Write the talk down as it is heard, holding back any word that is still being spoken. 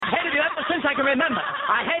I can remember.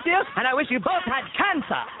 I hate you, and I wish you both had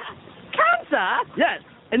cancer. Cancer? Yes,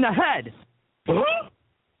 in the head. Huh?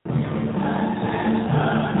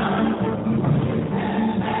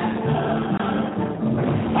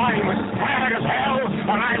 I'm mad as hell,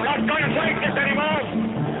 and I'm not going to take this anymore.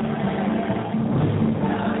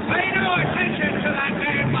 Pay no attention to that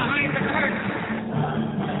man behind the curtain.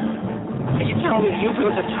 Are you telling me you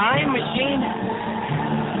built a time machine?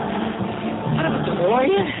 Out of a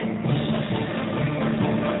DeLorean?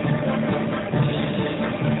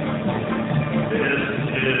 This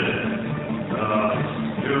is the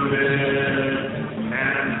Stupid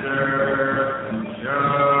Cancer Show.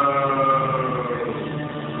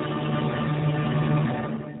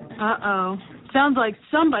 Uh-oh. Sounds like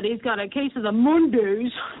somebody's got a case of the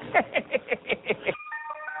Mondays.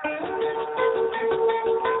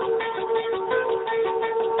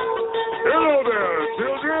 Hello there,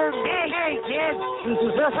 children. Hey, kids.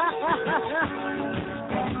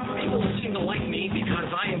 People seem to like me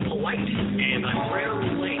because I am polite and I'm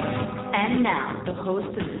rarely late. And now, the host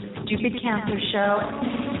of the Stupid Cancer Show,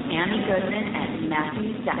 Annie Goodman and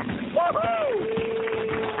Matthew Stephan. Woohoo!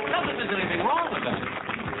 Not that there's anything wrong with that.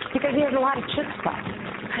 Because he has a lot of chutzpah.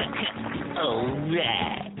 All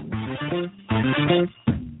right.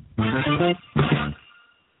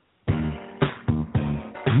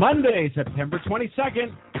 Monday, September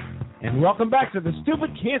 22nd, and welcome back to the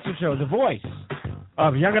Stupid Cancer Show, the voice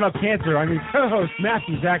of young adult cancer. I'm your co-host,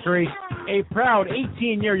 Matthew Zachary, a proud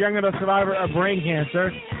 18-year young adult survivor of brain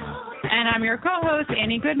cancer. And I'm your co-host,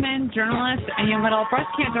 Annie Goodman, journalist and young adult breast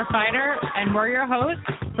cancer fighter, and we're your hosts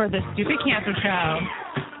for the Stupid Cancer Show.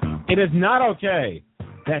 It is not okay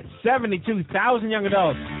that 72,000 young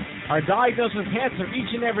adults are diagnosed with cancer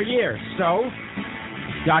each and every year. So,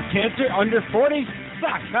 got cancer under 40?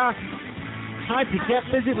 Sucks, huh? Time to get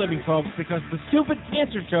busy living, folks, because the Stupid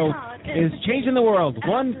Cancer Show is changing the world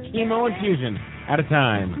one chemo infusion at a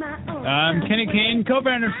time. I'm Kenny Kane,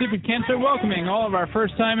 co-founder of Stupid Cancer, welcoming all of our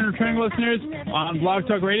first-time and returning listeners on Blog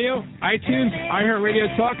Talk Radio, iTunes,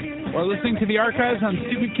 iHeartRadio Talk, or listening to the archives on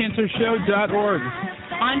stupidcancershow.org.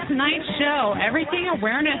 On tonight's show, Everything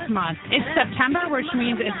Awareness Month. It's September, which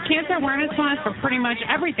means it's Cancer Awareness Month for pretty much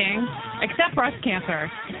everything except breast cancer,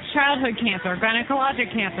 childhood cancer,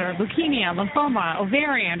 gynecologic cancer, leukemia, lymphoma,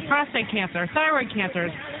 ovarian, prostate cancer, thyroid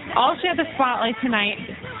cancers. All share the spotlight tonight.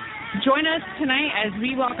 Join us tonight as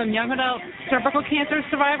we welcome young adult cervical cancer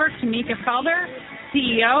survivor Tamika Felder,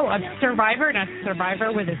 CEO of Cervivor, that's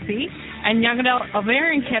Survivor with a C, and young adult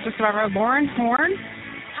ovarian cancer survivor Lauren Horn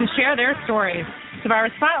to share their stories. Survivor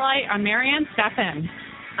Spotlight on Marianne Stephan.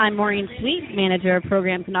 I'm Maureen Sweet, Manager of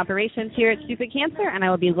Programs and Operations here at Stupid Cancer, and I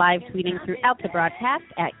will be live tweeting throughout the broadcast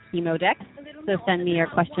at ChemoDex. So send me your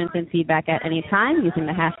questions and feedback at any time using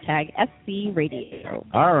the hashtag SCRadio.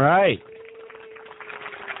 All right.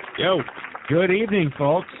 Yo, good evening,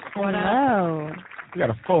 folks. Hello. We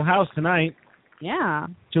got a full house tonight. Yeah.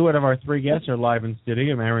 2 out of our 3 guests are live in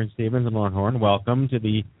studio, Marianne Stephan and Lauren Horn. Welcome to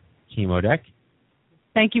the ChemoDeck.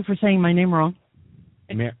 Thank you for saying my name wrong.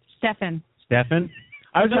 Stephan. Stephan?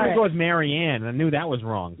 I was going to go with Marianne, and I knew that was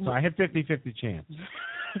wrong, so I had 50-50 chance.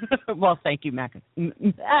 Well, thank you, Mac.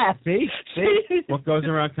 See? What goes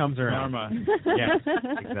around comes around. Karma. Yes,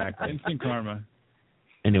 exactly. Instant karma.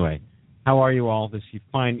 Anyway, how are you all this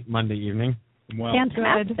fine Monday evening? Well,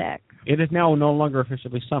 Fantastic. It is now no longer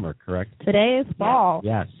officially summer, correct? Today is fall.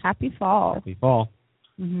 Yes. Happy fall. Happy fall.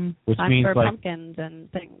 Mm-hmm. Which Time means for like pumpkins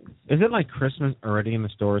and things. Is it like Christmas already in the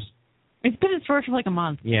stores? It's been in stores for like a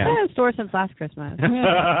month. Yeah. It's been in stores since last Christmas.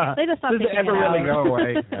 They just stopped Does it ever really go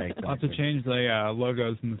away? Right, I'll have to change the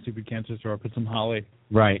logos in the Stupid Cancer store. Put some holly.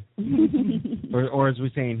 Right. or as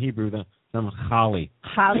we say in Hebrew, some holly.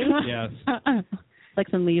 Holly? Yes. Like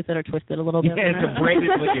some leaves that are twisted a little bit. Yeah, the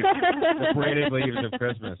braided leaves. The braided leaves of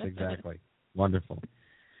Christmas, exactly. Wonderful.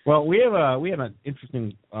 Well, we had an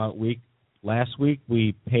interesting week. Last week,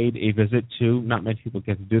 we paid a visit to, not many people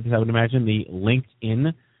get to do this, I would imagine, the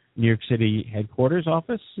LinkedIn New York City headquarters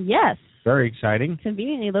office. Yes. Very exciting.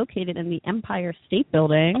 Conveniently located in the Empire State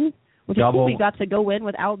Building, which is cool. We got to go in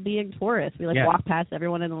without being tourists. We walked past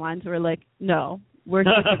everyone in the lines. We were like, no, we're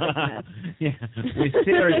here for business. Yeah, we're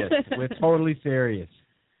serious. We're totally serious.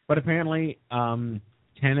 But apparently,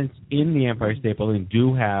 tenants in the Empire State Building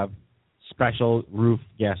do have special roof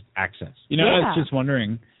guest access. I was just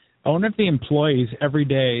wondering, I wonder if the employees every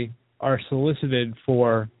day are solicited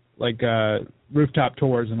for rooftop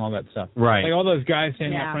tours and all that stuff. Right. Like all those guys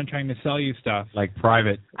standing out front trying to sell you stuff. Like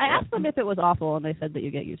private. I asked them if it was awful, and they said that you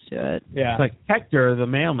get used to it. Yeah. It's like Hector, the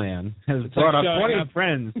mailman, has brought up 20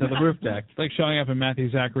 friends to the roof deck. It's like showing up in Matthew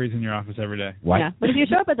Zachary's in your office every day. What? Yeah, but if you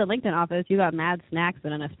show up at the LinkedIn office, you got mad snacks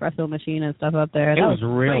and an espresso machine and stuff up there. It was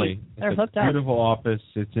really great. They're hooked a beautiful office.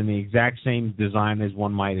 It's in the exact same design as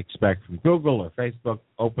one might expect from Google or Facebook.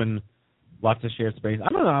 Open, lots of shared space. I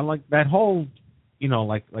don't know, like that whole,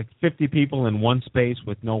 like 50 people in one space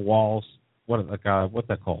with no walls. What's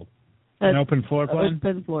that called? An open floor plan?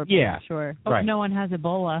 Open floor plan, yeah. Sure. Right. No one has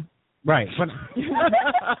Ebola. Right. But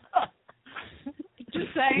Just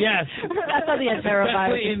saying. Yes. That's how the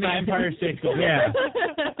Empire in the Empire State Building. Yeah.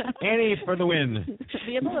 Annie for the win.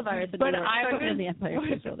 The Ebola virus. But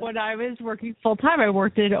when I was working full time, I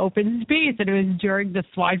worked in open space, and it was during the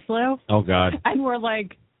swine flu. Oh God. And we're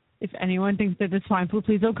like, if anyone thinks that the swine flu,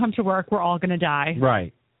 please don't come to work. We're all gonna die.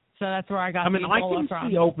 Right. So that's where I got. I mean, the I Ebola can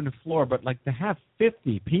from. see open floor, but like to have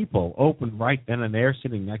 50 people open right then and there,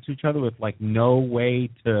 sitting next to each other with like no way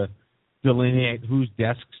to delineate whose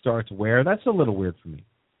desk starts where, that's a little weird for me.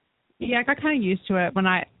 Yeah, I got kind of used to it.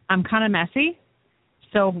 I'm kind of messy.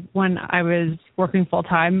 So when I was working full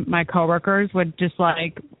time, my coworkers would just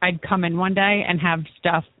I'd come in one day and have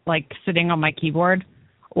stuff like sitting on my keyboard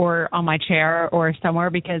or on my chair or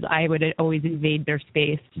somewhere because I would always invade their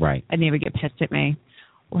space. Right. And they would get pissed at me.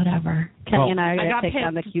 Whatever. Kenny and I got take pissed.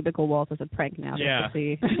 down the cubicle walls as a prank now Yeah. just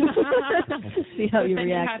to see how you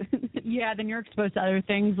react. Then you're exposed to other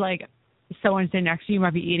things like someone sitting next to you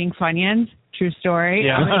might be eating Funyuns. True story.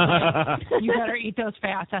 Yeah. You better eat those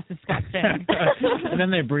fast. That's disgusting. And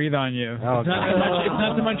then they breathe on you. Oh, it's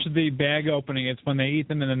not so much the bag opening. It's when they eat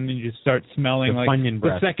them and then you just start smelling the like Funyun the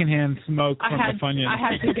breath. secondhand smoke from the Funyun. I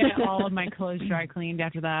had to get all of my clothes dry cleaned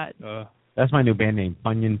after that. That's my new band name,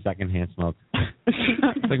 Funyun Secondhand Smoke.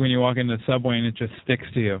 It's like when you walk into the subway and it just sticks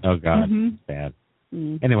to you. Oh, God. Mm-hmm. It's bad.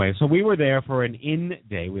 Anyway, so we were there for an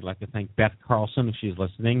in-day. We'd like to thank Beth Carlson, if she's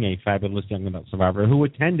listening, a fabulous young adult survivor who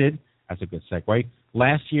attended, that's a good segue,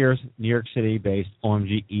 last year's New York City-based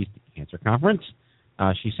OMG East Cancer Conference.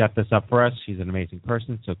 She set this up for us. She's an amazing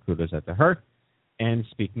person, so kudos out to her. And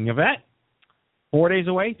speaking of that, 4 days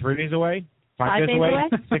away, 3 days away, 5 days away,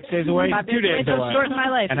 6 days away, 5 days 2 days away. So away, short in my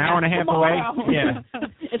life. an hour and a half Tomorrow. away. Yeah.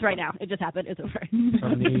 It's right now. It just happened. It's over.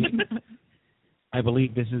 I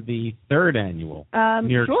believe this is the third annual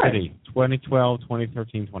New York City, 2012,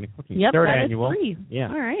 2013, 2014. Yep, third that annual. is free. Yeah.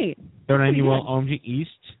 All right. Third annual OMG East.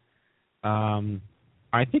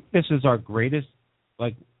 I think this is our greatest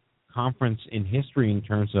conference in history in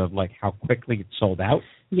terms of how quickly it sold out.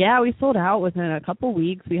 Yeah, we sold out within a couple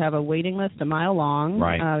weeks. We have a waiting list a mile long.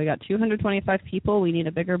 Right. We got 225 people. We need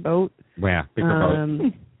a bigger boat. Yeah, bigger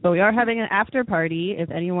boat. But we are having an after party if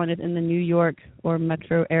anyone is in the New York or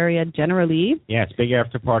metro area generally. Yeah, it's a big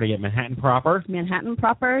after party at Manhattan proper. Manhattan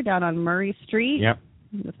proper, down on Murray Street. Yep.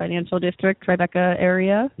 The financial district, Tribeca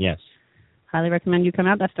area. Yes. Highly recommend you come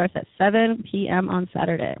out. That starts at 7 p.m. on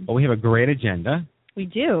Saturday. Well, we have a great agenda. We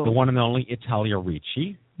do. The one and only Italia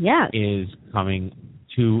Ricci is coming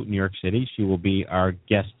to New York City. She will be our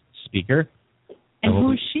guest speaker. And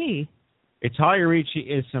who's she? Italia Ricci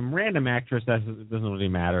is some random actress that doesn't really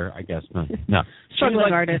matter, I guess. No.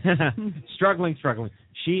 Struggling artist. Struggling.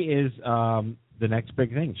 She is the next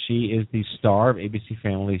big thing. She is the star of ABC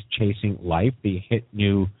Family's Chasing Life, the hit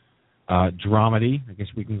new dramedy, I guess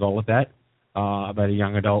we can go with that, about a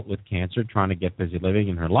young adult with cancer trying to get busy living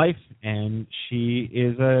in her life. And she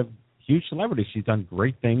is a huge celebrity. She's done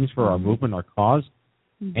great things for our movement, our cause.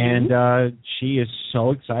 Mm-hmm. And she is so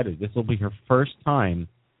excited. This will be her first time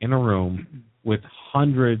in a room with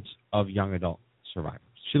hundreds of young adult survivors.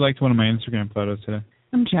 She liked one of my Instagram photos today.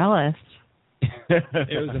 I'm jealous. It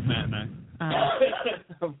was a matinee.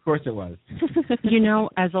 Of course it was.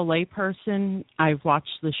 As a layperson, I've watched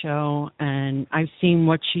the show and I've seen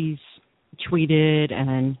what she's tweeted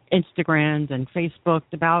and Instagrams and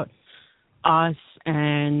Facebooked about us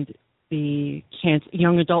and the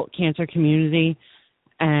young adult cancer community.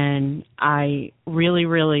 And I really,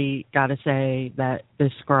 really got to say that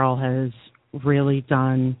this girl has really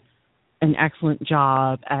done an excellent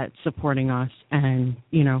job at supporting us. And,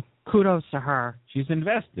 kudos to her. She's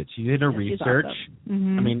invested. She did her research. Awesome.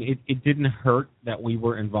 Mm-hmm. I mean, it didn't hurt that we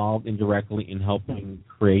were involved indirectly in helping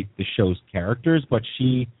create the show's characters, but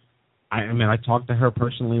I talked to her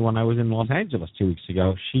personally when I was in Los Angeles 2 weeks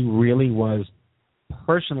ago. She really was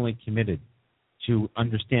personally committed to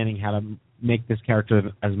understanding how to make this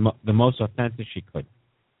character as the most authentic she could.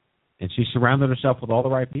 And she surrounded herself with all the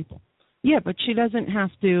right people. Yeah, but she doesn't have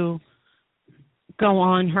to go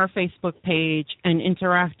on her Facebook page and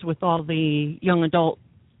interact with all the young adult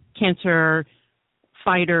cancer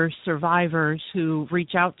fighters, survivors who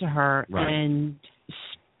reach out to her and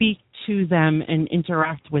speak to them and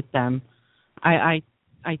interact with them. I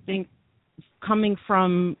think coming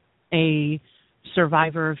from a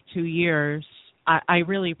survivor of 2 years, I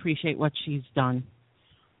really appreciate what she's done.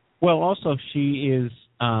 Well, also she is.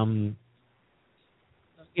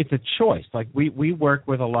 It's a choice. Like we work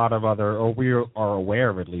with a lot of other, or we are aware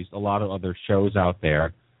of at least a lot of other shows out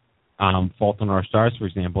there. Fault in Our Stars, for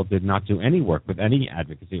example, did not do any work with any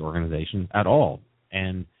advocacy organization at all,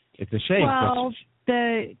 and it's a shame. Well,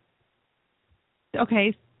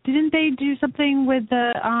 didn't they do something with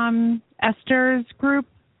the Esther's group?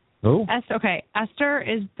 Who? Esther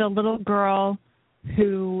is the little girl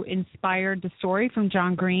who inspired the story from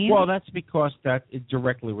John Green. Well, that's because that is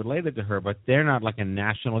directly related to her, but they're not like a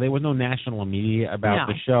national. There was no national media about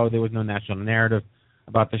the show. There was no national narrative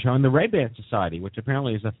about the show. And the Ray-Ban Society, which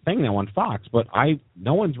apparently is a thing now on Fox, but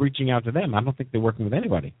no one's reaching out to them. I don't think they're working with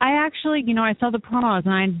anybody. I actually, I saw the promos,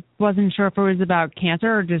 and I wasn't sure if it was about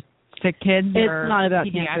cancer or just sick kids. It's not about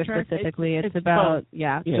cancer specifically. It's about,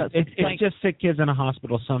 It's just sick kids in a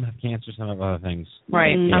hospital. Some have cancer, some have other things.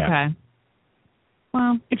 Right, okay.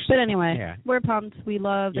 Well, but anyway, we're pumped. We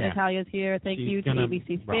love that Natalia's here. Thank you to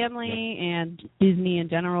ABC Family and Disney in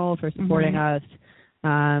general for supporting us.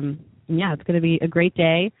 It's going to be a great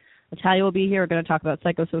day. Natalia will be here. We're going to talk about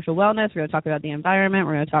psychosocial wellness. We're going to talk about the environment.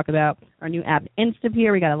 We're going to talk about our new app,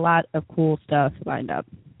 Instapeer. We got a lot of cool stuff lined up.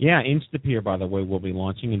 Yeah, Instapeer, by the way, will be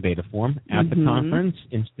launching in beta form at the conference.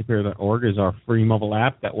 Instapeer.org is our free mobile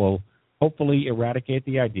app that will hopefully eradicate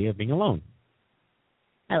the idea of being alone.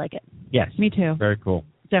 I like it. Yes. Me too. Very cool.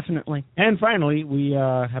 Definitely. And finally, we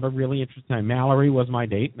had a really interesting time. Mallory was my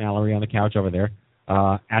date. Mallory on the couch over there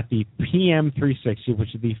at the PM 360,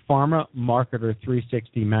 which is the Pharma Marketer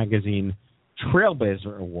 360 Magazine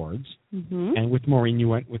Trailblazer Awards. And with Maureen, you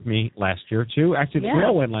went with me last year, too. Actually, the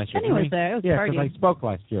Trail went last year. Kenny was there. It was because I spoke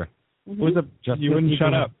last year. It was you wouldn't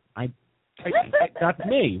shut up. That's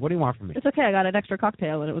me. What do you want from me? It's okay. I got an extra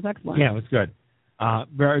cocktail, and it was excellent. Yeah, it was good. A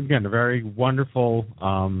very wonderful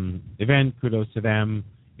event. Kudos to them.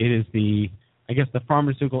 It is the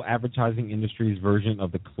pharmaceutical advertising industry's version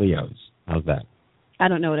of the Clios. How's that? I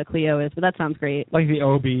don't know what a Clio is, but that sounds great. Like the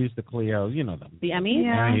Obies, the Clios, you know them. The Emmys?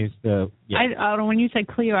 Yeah. Emmys, when you said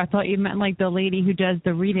Clio, I thought you meant like the lady who does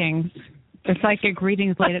the readings. The psychic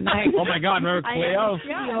readings late at night. Oh, my God, remember Clio?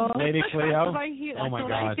 Lady Clio? Oh, my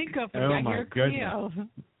God. I think of oh, my goodness.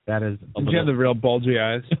 That is Did you have the real bulgy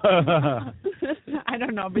eyes? I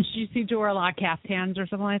don't know, but she seemed to wear a lot of caftans or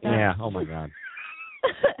something like that. Yeah, oh, my God.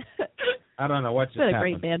 I don't know what just happened.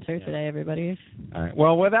 It's been a great banter today, everybody. All right.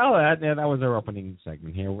 Well, without that, that was our opening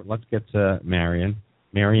segment here. Let's get to Marianne.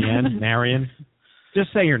 Marianne.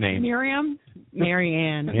 Just say your name. Marianne.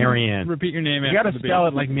 Repeat your name. You got to spell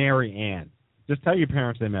it like Mary Ann. Just tell your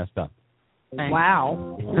parents they messed up.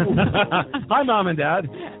 Wow. Hi, Mom and Dad.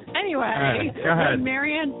 Anyway, right, go ahead. When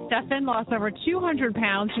Marianne Stephan lost over 200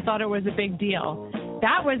 pounds, she thought it was a big deal.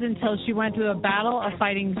 That was until she went through a battle of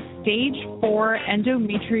fighting stage 4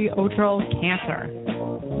 endometriotal cancer.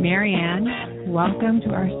 Marianne, welcome to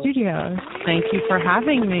our studios. Thank you for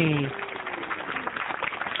having me.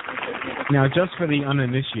 Now, just for the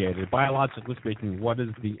uninitiated, biologically speaking, what is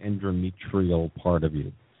the endometrial part of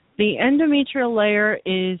you? The endometrial layer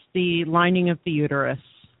is the lining of the uterus.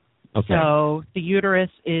 Okay. So the uterus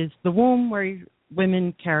is the womb where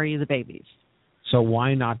women carry the babies. So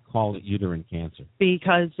why not call it uterine cancer?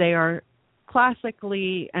 Because they are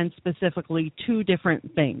classically and specifically two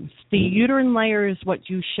different things. The uterine layer is what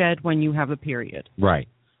you shed when you have a period. Right.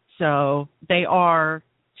 So they are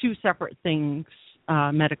two separate things,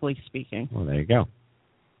 medically speaking. Well, there you go.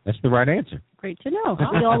 That's the right answer. Great to know.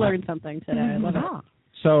 We all learned something today. I love it.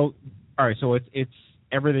 So, all right, so it's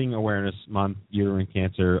Everything Awareness Month. Uterine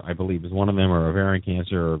cancer, I believe, is one of them, or ovarian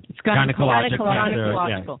cancer, or gynecologic cancer.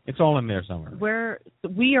 Yeah, it's all in there somewhere.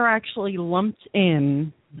 We are actually lumped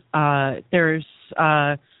in. There's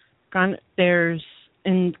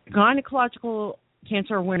in Gynecological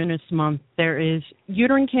Cancer Awareness Month, there is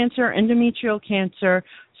uterine cancer, endometrial cancer,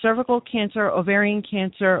 cervical cancer, ovarian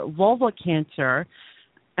cancer, vulva cancer,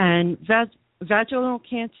 and vaginal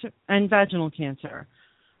cancer.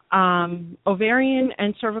 Ovarian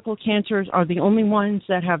and cervical cancers are the only ones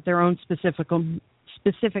that have their own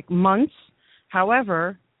specific months.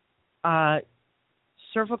 However,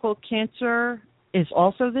 cervical cancer is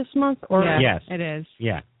also this month, or yes, it is.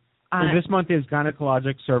 Yeah. So this month is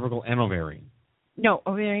gynecologic, cervical, and ovarian. No,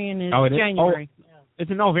 ovarian is it January.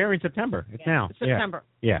 It's in ovarian September. It's now. September.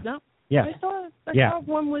 Yeah. No. Yeah. I thought Yeah. thought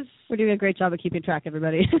one was. We're doing a great job of keeping track,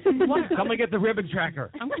 everybody. Somebody get the ribbon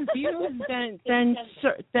tracker. I'm confused. Then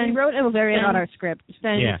we wrote Ovarian on our script.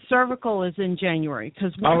 Then cervical is in January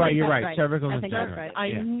because. Oh right, you're right. Right. Cervical is I in think January. that's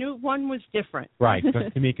right. I knew one was different. Right,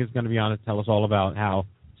 because Tamika's going to be on to tell us all about how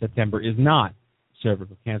September is not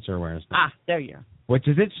Cervical Cancer Awareness Month. There you go. Which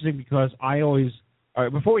is interesting because I always. All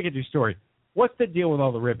right, before we get to your story, what's the deal with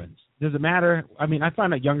all the ribbons? Does it matter? I mean, I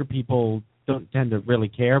find that younger people don't tend to really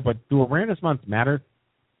care, but do Awareness Months matter?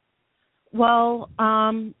 Well,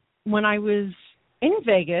 when I was in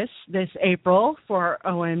Vegas this April for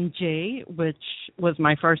OMG, which was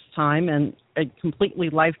my first time and a completely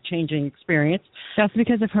life-changing experience. That's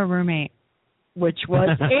because of her roommate. Which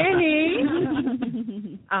was Annie.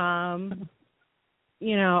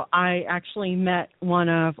 I actually met one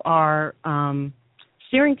of our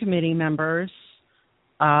steering committee members,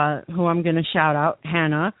 who I'm going to shout out,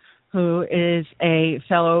 Hannah, who is a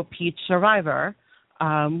fellow Peach survivor.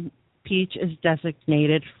 Peach is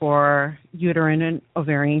designated for uterine and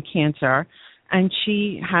ovarian cancer, and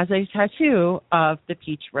she has a tattoo of the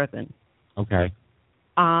peach ribbon. Okay.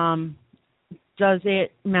 Does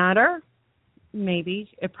it matter? Maybe.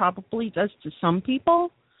 It probably does to some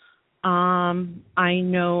people. I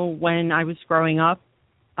know when I was growing up,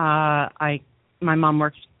 my mom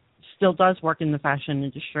still does work in the fashion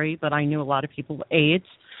industry, but I knew a lot of people with AIDS.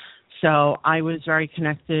 So I was very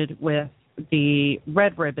connected with the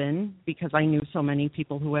red ribbon because I knew so many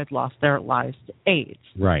people who had lost their lives to AIDS.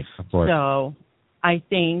 Right, of course. So I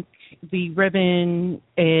think the ribbon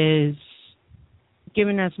is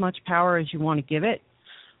given as much power as you want to give it,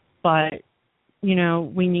 but,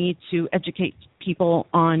 we need to educate people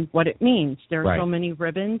on what it means. There are so many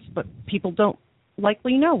ribbons, but people don't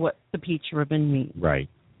likely know what the peach ribbon means. Right.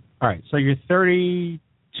 All right, so you're 32-ish,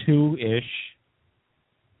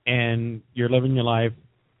 and you're living your life,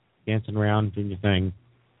 dancing around, doing your thing.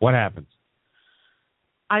 What happens?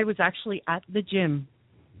 I was actually at the gym.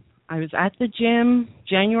 I was at the gym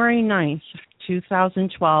January 9th,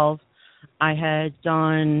 2012. I had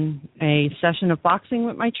done a session of boxing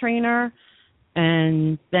with my trainer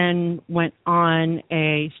and then went on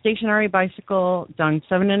a stationary bicycle, done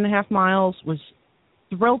 7.5 miles, was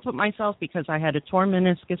thrilled with myself because I had a torn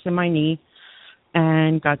meniscus in my knee,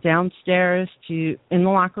 and got downstairs in the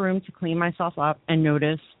locker room to clean myself up and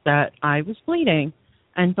noticed that I was bleeding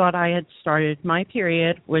and thought I had started my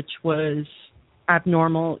period, which was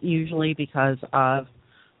abnormal usually because of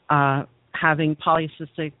having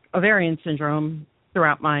polycystic ovarian syndrome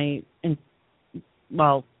throughout my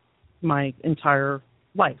entire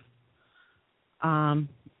life.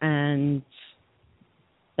 And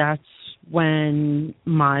that's when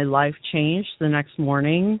my life changed. The next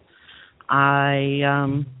morning,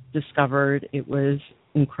 I discovered it was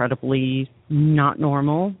incredibly not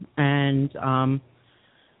normal, and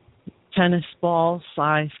tennis ball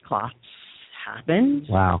size clots happened.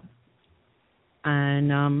 Wow.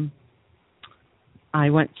 And I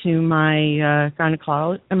went to my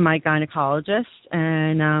gynecologist,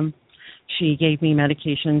 and she gave me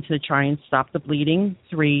medication to try and stop the bleeding,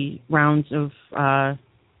 3 rounds of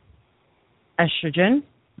estrogen.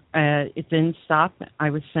 It didn't stop. I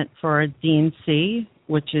was sent for a D&C,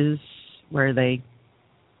 which is where they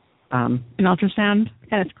an ultrasound,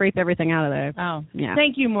 kind of scrape everything out of there. Oh, yeah.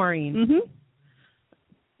 Thank you, Maureen. Mm-hmm.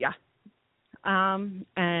 Yeah.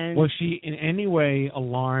 And was she in any way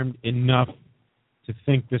alarmed enough to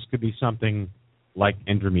think this could be something like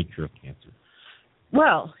endometrial cancer?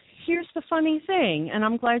 Well, here's the funny thing, and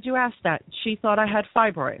I'm glad you asked that. She thought I had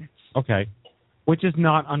fibroids. Okay. Which is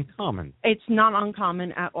not uncommon. It's not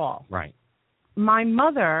uncommon at all. Right. My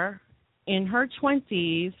mother, in her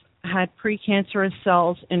 20s, had precancerous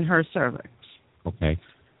cells in her cervix. Okay.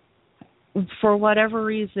 For whatever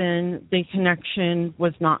reason, the connection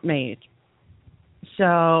was not made.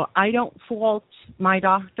 So I don't fault my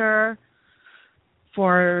doctor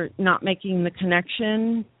for not making the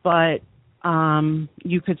connection, but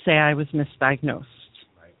you could say I was misdiagnosed.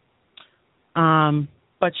 Right.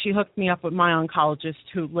 But she hooked me up with my oncologist,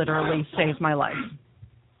 who literally saved my life.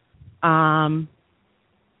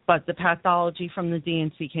 But the pathology from the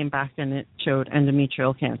D&C came back, and it showed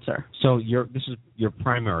endometrial cancer. So this is your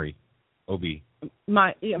primary OB?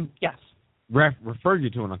 Yes. Referred you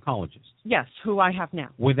to an oncologist? Yes, who I have now.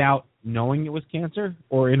 Without knowing it was cancer,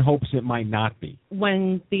 or in hopes it might not be?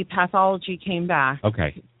 When the pathology came back,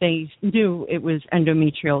 okay, they knew it was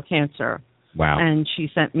endometrial cancer. Wow. And she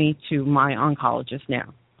sent me to my oncologist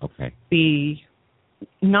now. Okay. The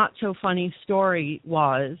not-so-funny story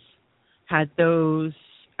was, had those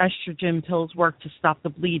estrogen pills worked to stop the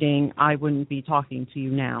bleeding, I wouldn't be talking to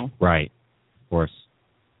you now. Right, of course.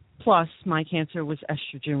 plus my cancer was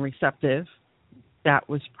estrogen receptive. That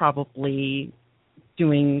was probably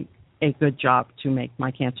doing a good job to make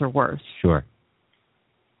my cancer worse. Sure.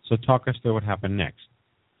 So talk us through what happened next.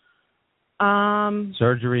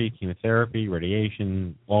 Surgery, chemotherapy,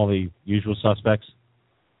 radiation, all the usual suspects?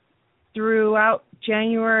 Throughout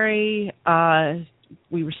January,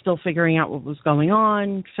 we were still figuring out what was going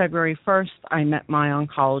on. February 1st, I met my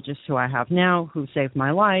oncologist, who I have now, who saved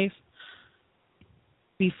my life.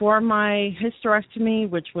 Before my hysterectomy,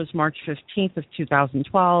 which was March 15th of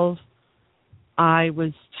 2012, I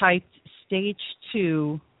was typed stage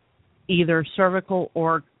 2, either cervical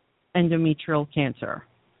or endometrial cancer.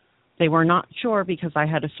 They were not sure because I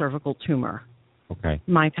had a cervical tumor. Okay.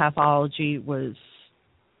 My pathology was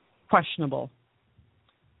questionable.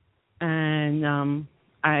 And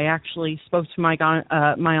I actually spoke to my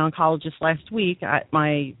oncologist last week at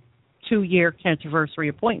my 2-year cancerversary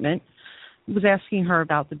appointment. I was asking her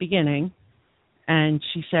about the beginning, and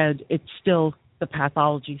she said the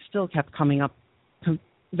pathology still kept coming up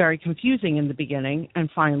very confusing in the beginning, and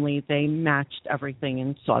finally they matched everything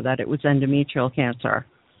and saw that it was endometrial cancer.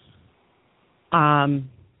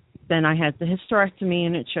 Then I had the hysterectomy,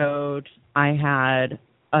 and it showed I had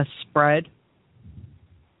a spread.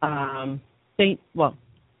 I'm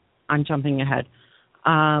jumping ahead.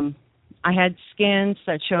 I had scans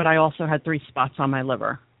that showed I also had 3 spots on my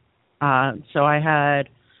liver. So I had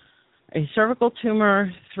a cervical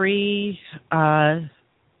tumor, 3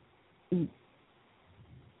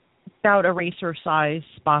 about eraser-sized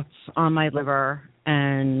spots on my liver,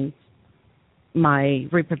 and my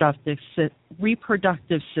reproductive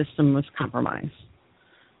system was compromised.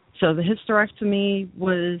 So the hysterectomy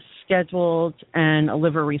was scheduled, and a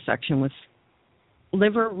liver resection was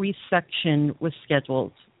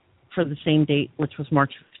scheduled for the same date, which was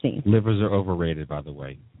March 15th. Livers are overrated, by the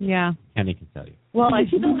way. Yeah. Kenny can tell you. Well, I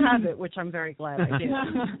still have it, which I'm very glad I do.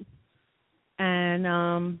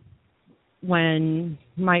 And when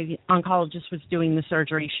my oncologist was doing the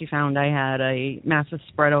surgery, she found I had a massive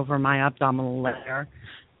spread over my abdominal layer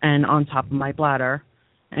and on top of my bladder,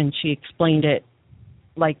 and she explained it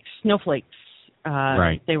like snowflakes.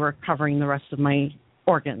 Right. They were covering the rest of my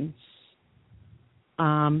organs.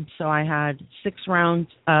 So I had 6 rounds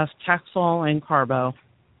of Taxol and Carbo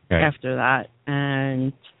after that,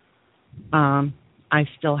 and I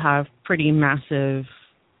still have pretty massive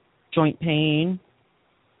joint pain.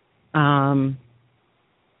 I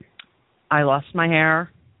lost my hair.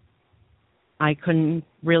 I couldn't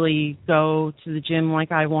really go to the gym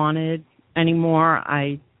like I wanted anymore.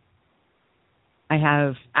 I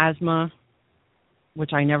have asthma,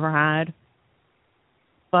 which I never had.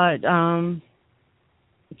 But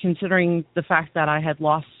considering the fact that I had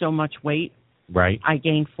lost so much weight, right, I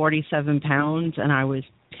gained 47 pounds, and I was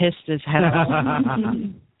pissed as hell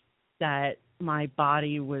that my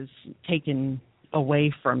body was taken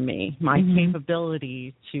away from me. My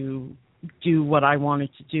capability to do what I wanted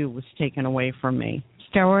to do was taken away from me.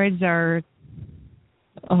 Steroids are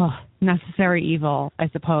necessary evil, I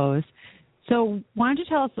suppose. So why don't you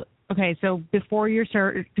tell us, okay, so before you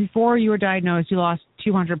were diagnosed, you lost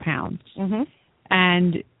 200 pounds. Mm-hmm.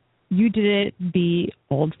 And you did it the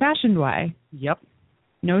old-fashioned way. Yep.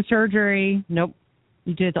 No surgery. Nope.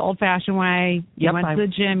 You did it the old-fashioned way. You went to the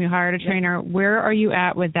gym. You hired a trainer. Where are you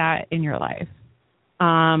at with that in your life?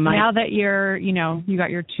 Now that you got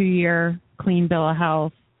your 2-year clean bill of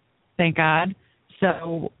health, thank God.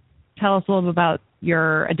 So tell us a little bit about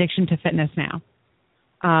your addiction to fitness now.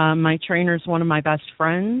 My trainer's one of my best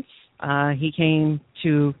friends. He came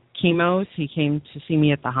to chemos. He came to see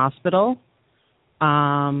me at the hospital.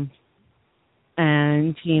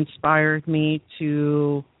 And he inspired me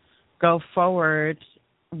to go forward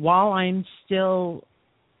while I'm still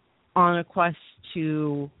on a quest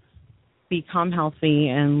to become healthy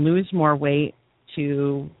and lose more weight,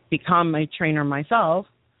 to become a trainer myself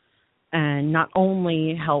and not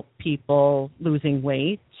only help people losing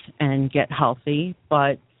weight and get healthy,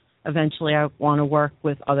 but eventually I want to work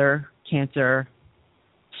with other cancer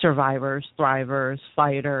survivors, thrivers,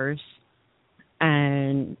 fighters,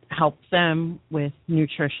 and help them with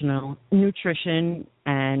nutrition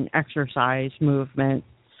and exercise movement,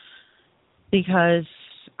 because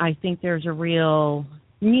I think there's a real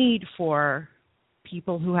need for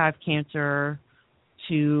people who have cancer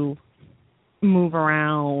to move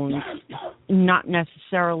around, not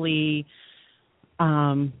necessarily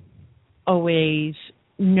always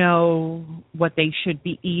know what they should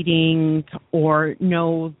be eating, or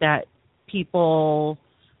know that people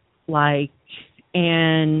like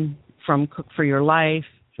Anne from Cook for Your Life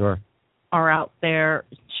are out there.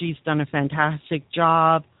 She's done a fantastic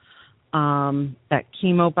job that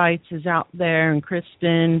Chemo Bites is out there, and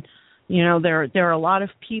Kristen. You know, there are a lot of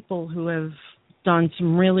people who have done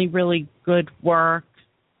some really, really good work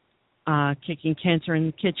kicking cancer in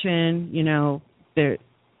the kitchen. You know,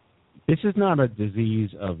 this is not a disease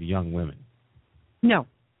of young women. No.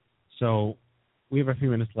 So we have a few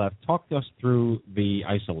minutes left. Talk to us through the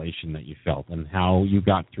isolation that you felt and how you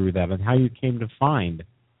got through that and how you came to find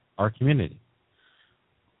our community.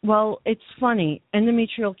 Well, it's funny.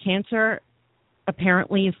 Endometrial cancer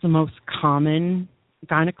apparently is the most common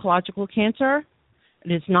gynecological cancer.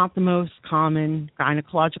 It is not the most common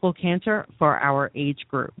gynecological cancer for our age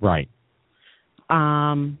group. Right.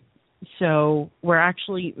 So we're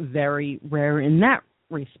actually very rare in that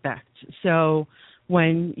respect. So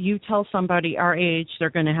when you tell somebody our age they're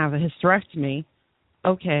going to have a hysterectomy,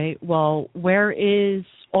 okay, well, where is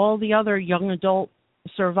all the other young adult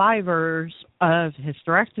survivors of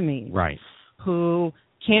hysterectomy? Right. Who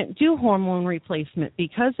can't do hormone replacement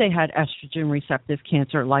because they had estrogen receptive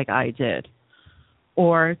cancer like I did,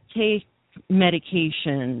 or take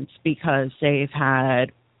medications because they've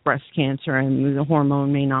had breast cancer and the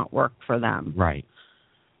hormone may not work for them. Right.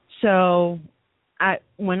 So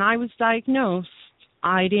when I was diagnosed,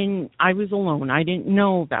 I was alone. I didn't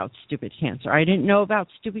know about stupid cancer. I didn't know about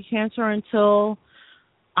stupid cancer until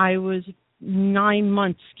I was 9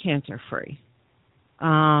 months cancer-free.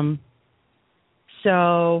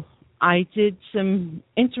 So I did some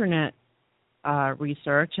internet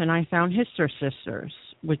research, and I found Hyster Sisters,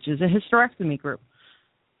 which is a hysterectomy group.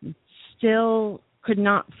 Still could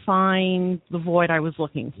not find the void I was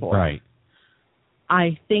looking for. Right.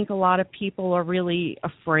 I think a lot of people are really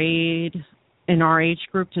afraid in our age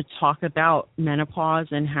group to talk about menopause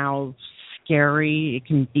and how scary it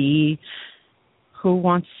can be. Who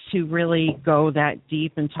wants to really go that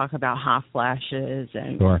deep and talk about hot flashes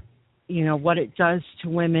and sure. You know, what it does to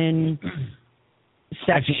women.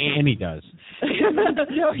 Actually, Annie does.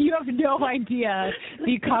 No, you have no idea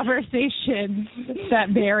the conversations that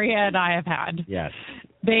Maria and I have had. Yes.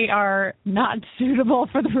 They are not suitable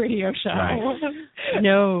for the radio show. Right.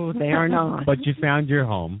 No, they are not. But you found your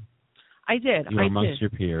home. I did. You were amongst your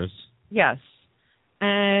peers. Yes.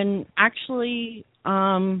 And actually,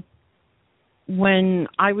 when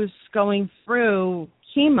I was going through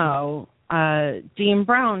chemo, Dean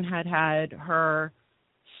Brown had her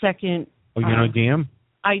second. Oh, you know Dean?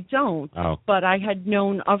 I don't. Oh. But I had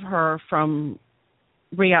known of her from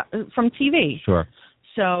TV. Sure.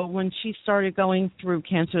 So when she started going through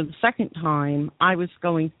cancer the second time, I was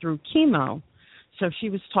going through chemo. So she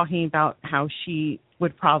was talking about how she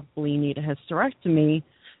would probably need a hysterectomy.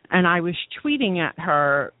 And I was tweeting at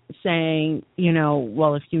her saying, you know,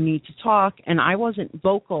 well, if you need to talk. And I wasn't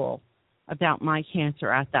vocal about my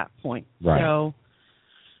cancer at that point. Right. So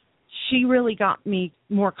she really got me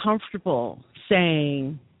more comfortable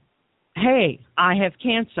saying, hey, I have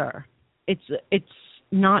cancer. It's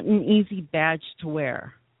not an easy badge to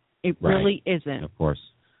wear. It right. really isn't. Of course.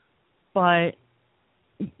 But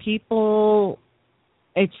people,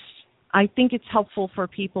 I think it's helpful for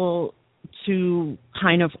people to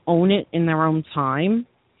kind of own it in their own time.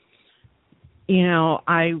 You know,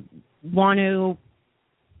 I want to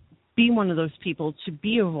be one of those people to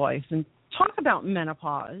be a voice and talk about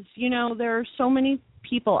menopause. You know, there are so many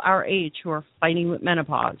people our age who are fighting with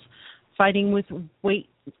menopause, fighting with weight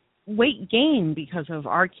gain because of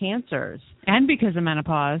our cancers. And because of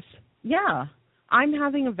menopause. Yeah. I'm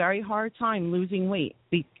having a very hard time losing weight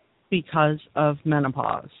because of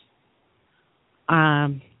menopause.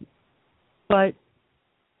 But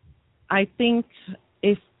I think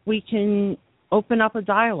if we can open up a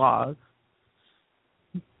dialogue,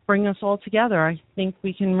 bring us all together, I think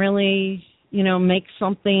we can really, you know, make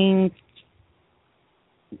something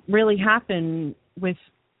really happen with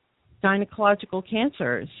gynecological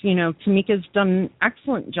cancers. You know, Tamika's done an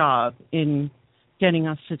excellent job in getting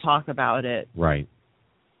us to talk about it. Right.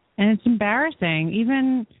 And it's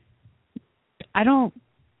embarrassing. I don't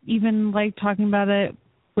even like talking about it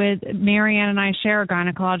with Marianne, and I share a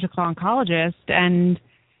gynecological oncologist, and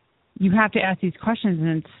you have to ask these questions,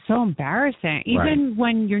 and it's so embarrassing. Even right.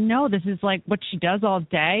 when you know this is like what she does all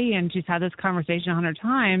day, and she's had this conversation 100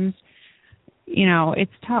 times, you know,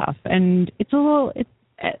 it's tough. And it's a little,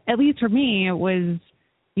 at least for me, it was,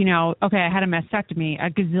 you know, okay, I had a mastectomy. A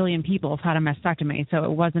gazillion people have had a mastectomy, so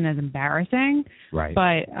it wasn't as embarrassing. Right.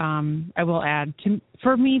 But I will add,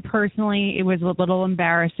 for me personally, it was a little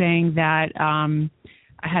embarrassing that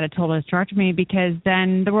I had a total hysterectomy, because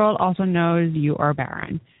then the world also knows you are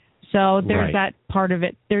barren. So there's right. that part of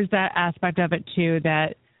it. There's that aspect of it, too,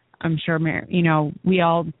 that I'm sure, you know, we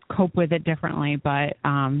all cope with it differently, but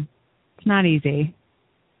it's not easy.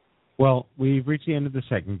 Well, we've reached the end of the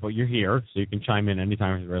segment, but you're here, so you can chime in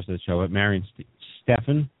anytime for the rest of the show. At Marianne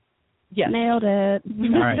Stephan. Yes. Nailed it.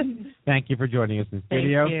 All right. Thank you for joining us in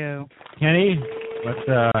studio. Thank you. Kenny, let's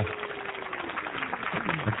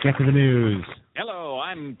get to the news. Hello,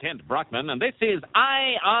 I'm Kent Brockman, and this is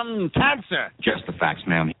Eye on Cancer. Just the facts,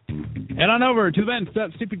 ma'am. Head on over to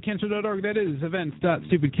events.stupidcancer.org. That is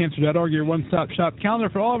events.stupidcancer.org, your one-stop shop calendar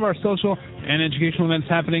for all of our social and educational events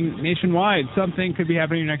happening nationwide. Something could be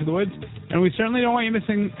happening in your neck of the woods, and we certainly don't want you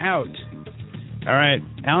missing out. All right,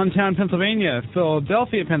 Allentown, Pennsylvania,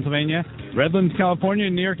 Philadelphia, Pennsylvania, Redlands, California,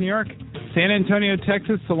 New York, San Antonio,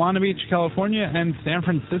 Texas, Solana Beach, California, and San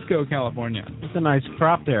Francisco, California. It's a nice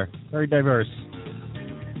crop there. Very diverse.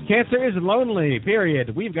 Cancer is lonely,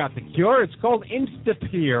 period. We've got the cure. It's called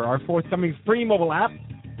InstaPeer, our forthcoming free mobile app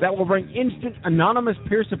that will bring instant anonymous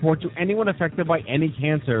peer support to anyone affected by any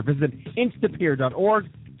cancer. Visit instapeer.org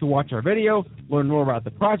to watch our video, learn more about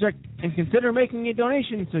the project, and consider making a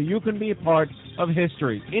donation so you can be a part of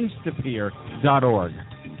history. Instapeer.org.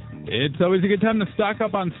 It's always a good time to stock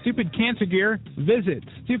up on stupid cancer gear. Visit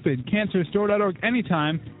stupidcancerstore.org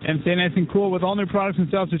anytime and stay nice and cool with all new products and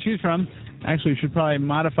styles to choose from. Actually, we should probably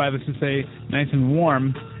modify this to say nice and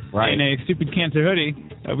warm in a Stupid Cancer hoodie.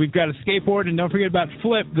 We've got a skateboard, and don't forget about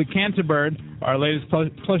Flip, the cancer bird, our latest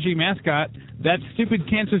plushie mascot. That's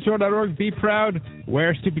stupidcancerstore.org. Be proud.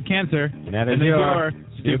 Wear Stupid Cancer. And that is your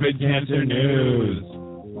Stupid Cancer News.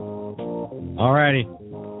 All righty.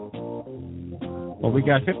 Well, we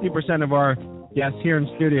got 50% of our guests here in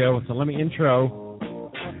studio, so let me intro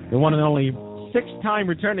the one and only six-time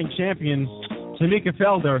returning champion, Tamika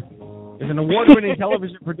Felder. Is an award-winning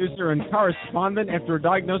television producer and correspondent. After a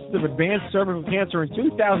diagnosis of advanced cervical cancer in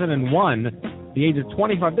 2001, the age of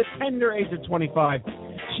 25, the tender age of 25,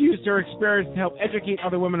 she used her experience to help educate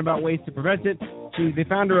other women about ways to prevent it. She's the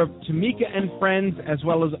founder of Tamika and Friends, as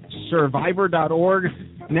well as Cervivor.org,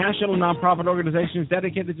 national nonprofit organizations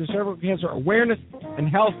dedicated to cervical cancer awareness and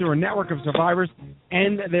health through a network of survivors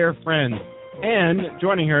and their friends. And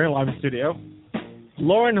joining her live in studio,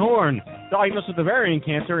 Lauren Horn, diagnosed with ovarian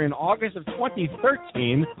cancer in August of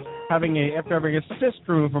 2013, after having a cyst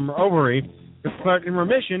removed from her ovary, declared in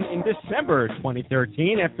remission in December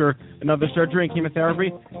 2013 after another surgery and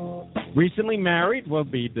chemotherapy. Recently married, we'll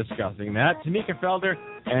be discussing that. Tamika Felder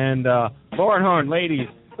and Lauren Horn, ladies,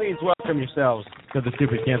 please welcome yourselves to the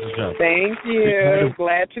Stupid Cancer Show. Thank you.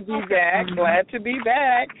 Glad to be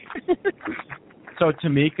back. So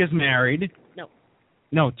Tamika's married.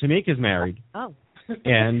 No, Tamika's married. Oh.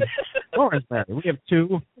 And Lauren's married. We have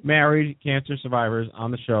two married cancer survivors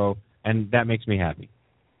on the show, and that makes me happy.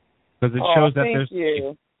 Because it shows that there's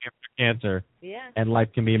life after cancer, and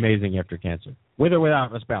life can be amazing after cancer, with or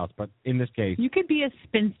without a spouse. But in this case, you could be a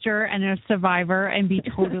spinster and a survivor and be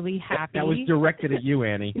totally happy. That was directed at you,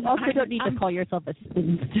 Annie. You also don't need to call yourself a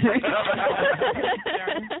spinster.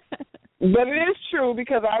 But it is true,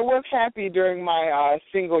 because I was happy during my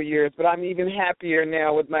single years, but I'm even happier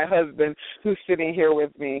now with my husband, who's sitting here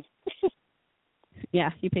with me.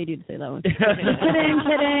 Yeah, he paid you to say that one.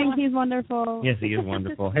 Kidding. He's wonderful. Yes, he is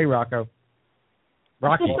wonderful. Hey, Rocco.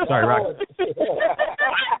 Rocky. Sorry, Rocky.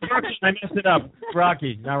 I messed it up.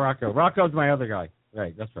 Rocky, not Rocco. Rocco's my other guy.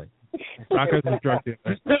 Right, that's right. Rocco's the drug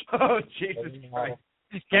dealer. Oh, Jesus Christ.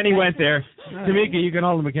 Kenny went there. Tamika, you can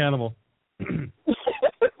hold him accountable.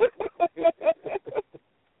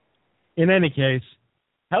 In any case,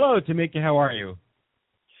 hello, Tamika. How are you?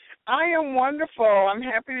 I am wonderful. I'm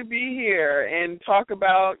happy to be here and talk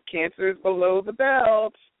about cancers below the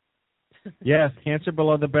belt. Yes, cancer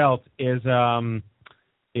below the belt is clearly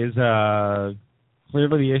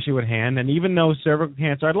the issue at hand. And even though cervical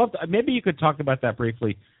cancer, I'd love to, maybe you could talk about that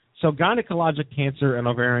briefly. So gynecologic cancer and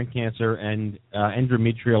ovarian cancer and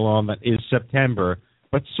endometrial, that is September.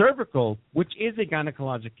 But cervical, which is a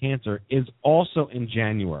gynecologic cancer, is also in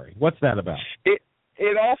January. What's that about? It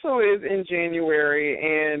also is in January,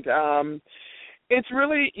 and it's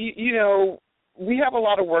really, we have a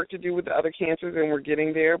lot of work to do with the other cancers, and we're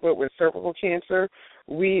getting there. But with cervical cancer,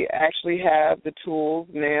 we actually have the tools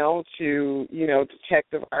now to, detect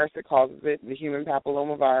the virus that causes it, the human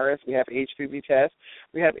papilloma virus. We have HPV tests.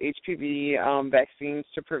 We have HPV vaccines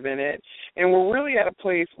to prevent it. And we're really at a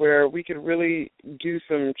place where we could really do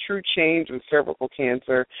some true change with cervical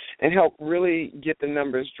cancer and help really get the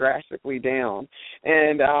numbers drastically down.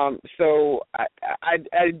 And so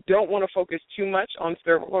I don't want to focus too much on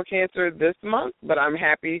cervical cancer this month, but I'm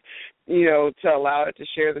happy, to allow it to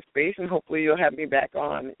share the space, and hopefully you'll have me back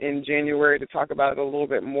on in January to talk about it a little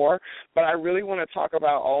bit more. But I really want to talk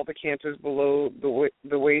about all the cancers below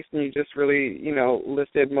the waist, and you just really,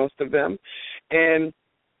 listed most of them. And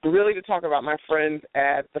really to talk about my friends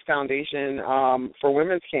at the Foundation for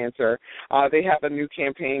Women's Cancer. They have a new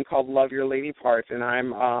campaign called Love Your Lady Parts, and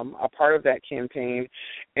I'm a part of that campaign.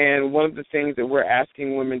 And one of the things that we're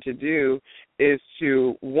asking women to do is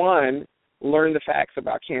to, one, learn the facts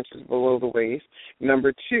about cancers below the waist.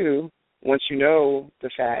 Number two, once you know the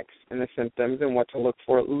facts and the symptoms and what to look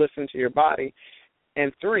for, listen to your body.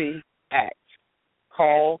 And three, act.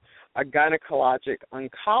 Call a gynecologic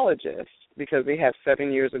oncologist, because they have 7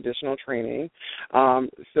 years additional training,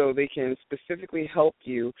 so they can specifically help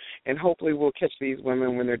you, and hopefully we'll catch these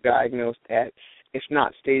women when they're diagnosed at, if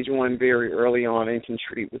not stage 1, very early on, and can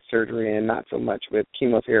treat with surgery and not so much with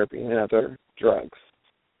chemotherapy and other drugs.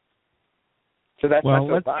 So that's my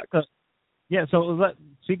soapbox.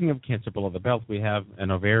 Speaking of cancer below the belt, we have an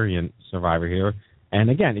ovarian survivor here, and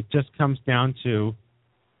again, it just comes down to,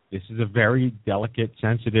 this is a very delicate,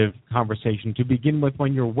 sensitive conversation to begin with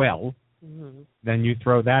when you're well. Mm-hmm. Then you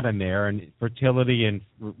throw that in there, and fertility and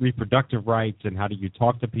reproductive rights and how do you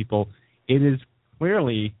talk to people. It is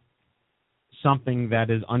clearly something that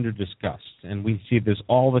is under-discussed, and we see this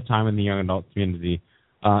all the time in the young adult community.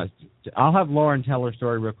 I'll have Lauren tell her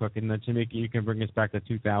story real quick, and then Tamika, you can bring us back to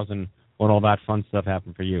 2000 when all that fun stuff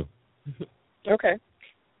happened for you. Okay.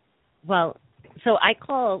 Well, so I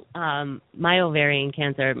call my ovarian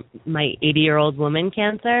cancer my 80-year-old woman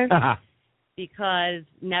cancer because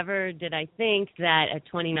never did I think that at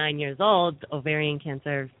 29 years old, ovarian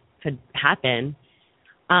cancer could happen.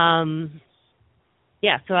 So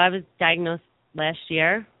I was diagnosed last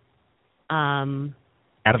year. Out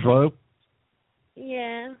of blue?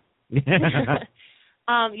 Yeah.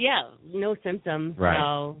 No symptoms. Right.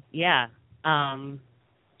 So,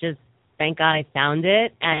 just thank God I found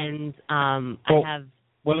it, and I have...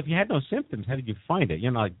 Well, if you had no symptoms, how did you find it?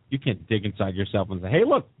 You know, like, you can't dig inside yourself and say, hey,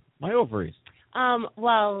 look, my ovaries.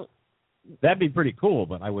 Well... That'd be pretty cool,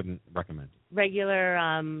 but I wouldn't recommend it.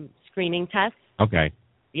 Regular screening tests. Okay.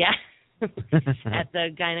 Yeah. At the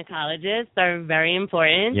gynecologist are very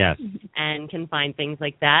important. Yes. And can find things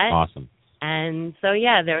like that. Awesome. And so,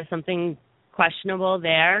 there was something questionable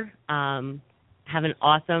there. Have an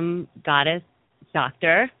awesome goddess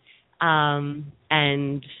doctor.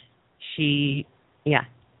 And she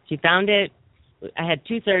found it. I had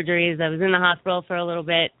 2 surgeries. I was in the hospital for a little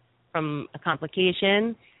bit from a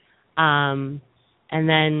complication. And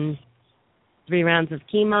then 3 rounds of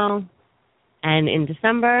chemo. And in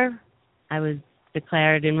December, I was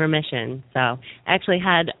declared in remission. So I actually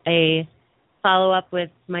had a follow-up with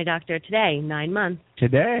my doctor today, 9 months.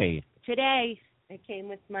 Today? Today. I came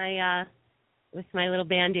with my little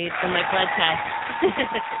Band-Aid from my blood test.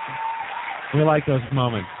 We like those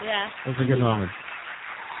moments. Yeah. Those are good moments.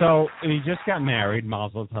 So you just got married,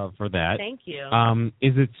 Mazel Tov for that. Thank you.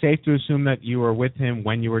 Is it safe to assume that you were with him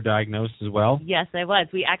when you were diagnosed as well? Yes, I was.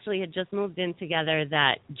 We actually had just moved in together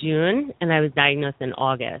that June, and I was diagnosed in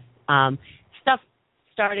August. Stuff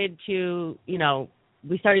started to,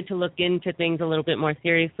 we started to look into things a little bit more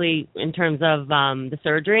seriously in terms of the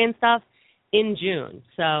surgery and stuff in June.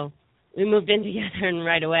 So we moved in together, and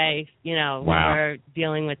right away, we were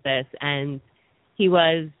dealing with this, and he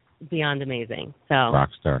was beyond amazing. So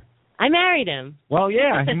rockstar. I married him. Well,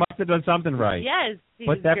 yeah, he must have done something right. Yes,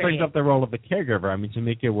 but that brings up the role of the caregiver. I mean,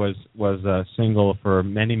 Tamika was single for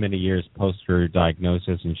many, many years post her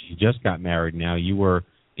diagnosis, and she just got married. Now you were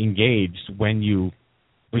engaged when you.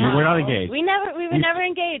 Well, you were not engaged. We were never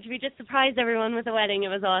engaged. We just surprised everyone with a wedding. It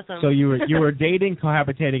was awesome. So you were dating,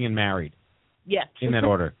 cohabitating, and married. Yes. In that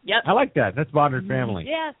order. Yep. I like that. That's modern family.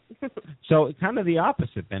 Yeah. So kind of the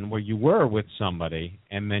opposite then, where you were with somebody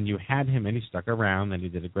and then you had him and he stuck around and he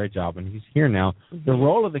did a great job and he's here now. Mm-hmm. The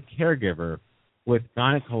role of the caregiver with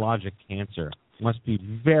gynecologic cancer must be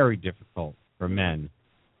very difficult for men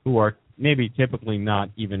who are maybe typically not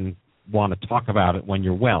even want to talk about it when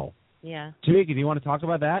you're well. Yeah. Tamika, do you want to talk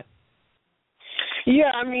about that?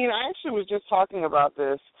 Yeah, I mean, I actually was just talking about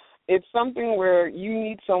this. It's something where you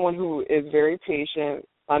need someone who is very patient,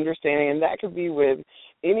 understanding, and that could be with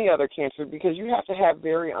any other cancer because you have to have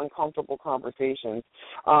very uncomfortable conversations.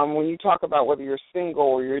 When you talk about whether you're single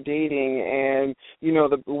or you're dating and,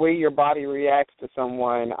 the way your body reacts to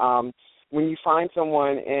someone, when you find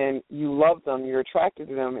someone and you love them, you're attracted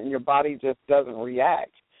to them, and your body just doesn't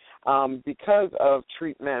react because of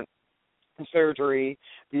treatment, surgery,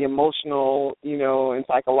 the emotional, and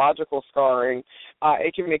psychological scarring,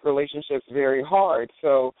 it can make relationships very hard.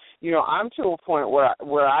 So, I'm to a point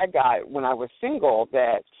where I got when I was single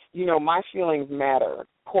that, my feelings matter.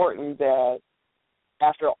 Important that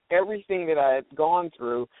after everything that I had gone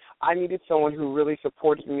through, I needed someone who really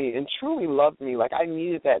supported me and truly loved me. Like, I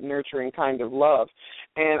needed that nurturing kind of love.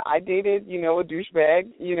 And I dated, a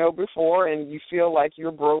douchebag, before, and you feel like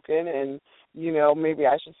you're broken and, maybe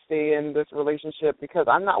I should stay in this relationship because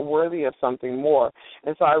I'm not worthy of something more.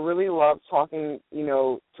 And so I really love talking,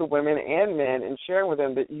 to women and men and sharing with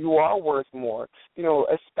them that you are worth more,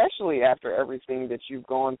 especially after everything that you've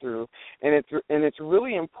gone through. And it's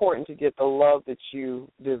really important to get the love that you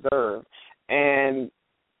deserve. And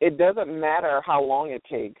it doesn't matter how long it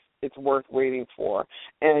takes. It's worth waiting for.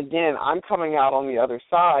 And, again, I'm coming out on the other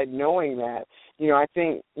side knowing that, I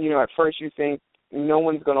think, at first you think no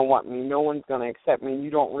one's going to want me, no one's going to accept me. You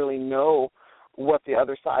don't really know what the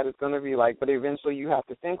other side is going to be like, but eventually you have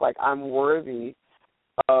to think, like, I'm worthy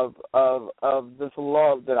of this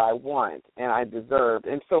love that I want and I deserve.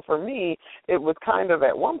 And so for me, it was kind of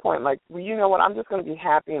at one point like, well, you know what, I'm just going to be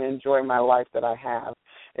happy and enjoy my life that I have.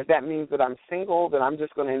 If that means that I'm single, then I'm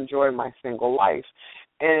just going to enjoy my single life.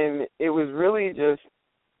 And it was really just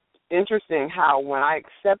interesting how when I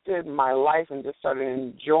accepted my life and just started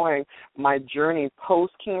enjoying my journey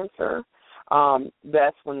post-cancer,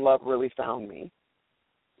 that's when love really found me.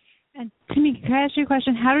 And Tamika, can I ask you a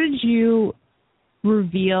question? How did you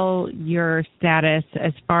reveal your status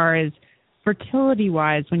as far as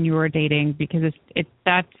fertility-wise when you were dating? Because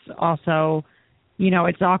that's also,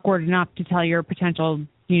 it's awkward enough to tell your potential,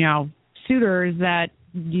 suitors that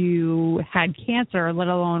you had cancer, let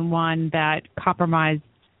alone one that compromised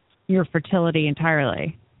your fertility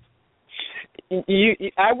entirely.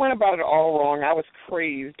 I went about it all wrong. I was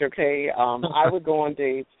crazed, okay? I would go on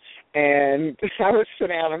dates, and I would sit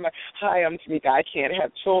down and I'm like, hi, I'm Tamika, I can't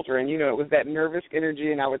have children. It was that nervous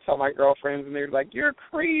energy, and I would tell my girlfriends, and they're like, you're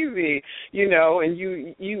crazy, and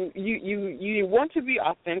you want to be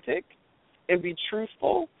authentic and be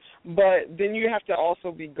truthful, but then you have to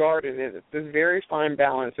also be guarded. It's this very fine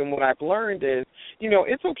balance. And what I've learned is,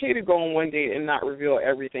 it's okay to go on one date and not reveal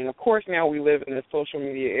everything. Of course, now we live in a social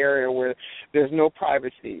media area where there's no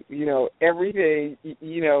privacy. Everything,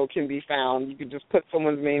 can be found. You can just put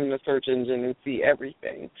someone's name in the search engine and see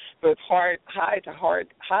everything. So it's hard to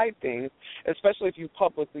hide things, especially if you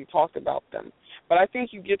publicly talk about them. But I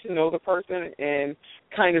think you get to know the person and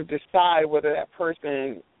kind of decide whether that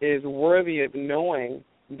person is worthy of knowing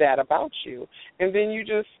that about you, and then you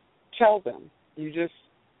just tell them. You just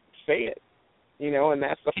say it, and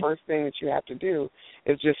that's the first thing that you have to do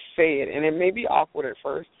is just say it. And it may be awkward at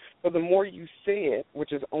first, but the more you say it,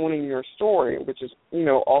 which is owning your story, which is,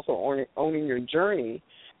 also owning your journey,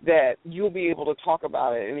 that you'll be able to talk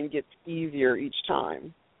about it, and it gets easier each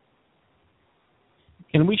time.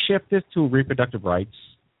 Can we shift this to reproductive rights?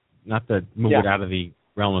 Not to move it out of the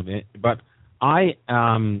realm of it, but I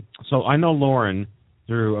know Lauren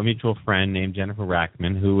through a mutual friend named Jennifer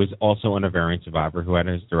Rackman, who is also an ovarian survivor who had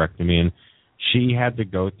a hysterectomy, and she had to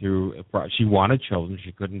go through, she wanted children,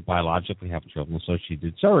 she couldn't biologically have children, so she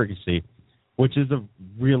did surrogacy, which is a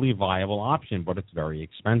really viable option, but it's very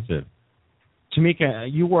expensive. Tamika,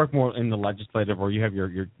 you work more in the legislative, or you have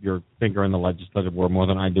your finger in the legislative world more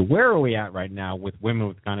than I do. Where are we at right now with women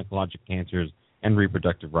with gynecologic cancers and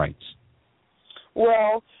reproductive rights?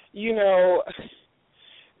 Well,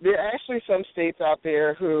 there are actually some states out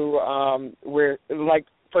there who, where, like,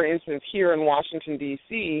 for instance, here in Washington,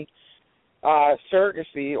 D.C.,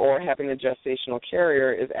 surrogacy or having a gestational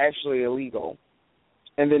carrier is actually illegal.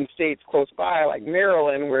 And then states close by, like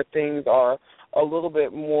Maryland, where things are a little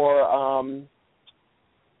bit more,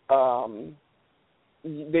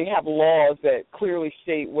 they have laws that clearly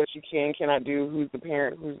state what you cannot do, who's the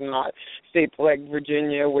parent, who's not. States like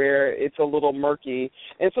Virginia where it's a little murky.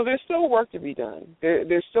 And so there's still work to be done.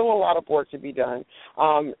 There's still a lot of work to be done.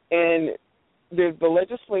 And there's the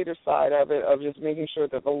legislative side of it, of just making sure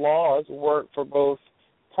that the laws work for both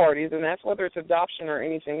parties, and that's whether it's adoption or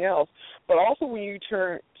anything else. But also when you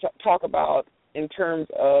talk about in terms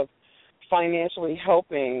of financially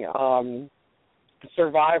helping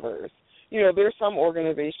survivors, there's some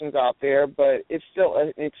organizations out there, but it's still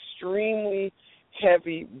an extremely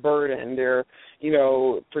heavy burden. They're,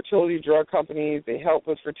 fertility drug companies, they help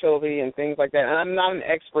with fertility and things like that. And I'm not an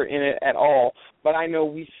expert in it at all, but I know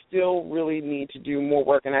we still really need to do more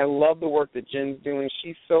work. And I love the work that Jen's doing.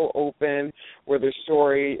 She's so open with her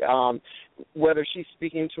story, whether she's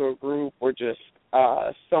speaking to a group or just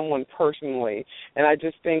someone personally. And I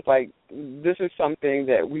just think, this is something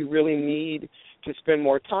that we really need to spend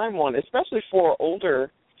more time on, especially for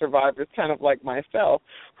older survivors, kind of like myself,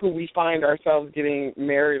 who we find ourselves getting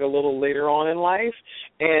married a little later on in life,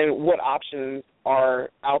 and what options are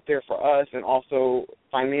out there for us, and also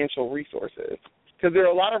financial resources. Because there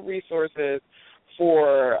are a lot of resources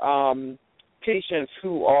for patients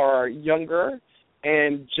who are younger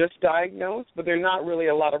and just diagnosed, but there are not really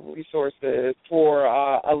a lot of resources for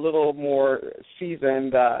a little more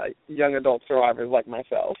seasoned young adult survivors like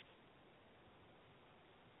myself.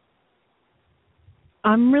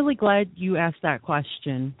 I'm really glad you asked that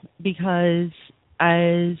question, because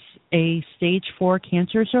as a stage 4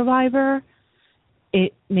 cancer survivor,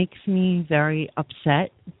 it makes me very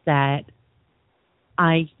upset that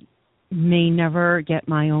I may never get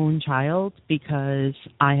my own child because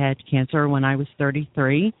I had cancer when I was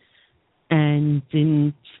 33 and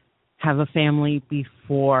didn't have a family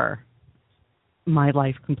before my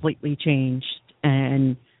life completely changed.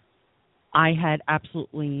 And I had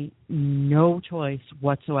absolutely no choice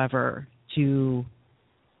whatsoever to,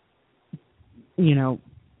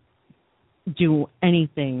 do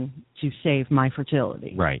anything to save my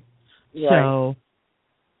fertility. Right. So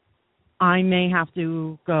I may have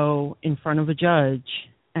to go in front of a judge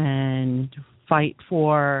and fight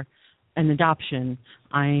for an adoption.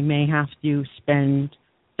 I may have to spend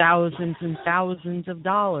thousands and thousands of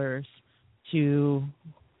dollars to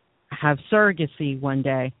have surrogacy one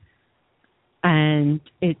day. And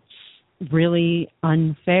it's really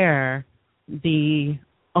unfair, the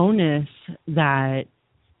onus that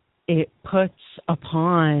it puts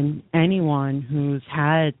upon anyone who's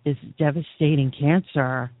had this devastating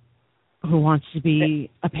cancer, who wants to be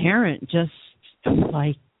a parent just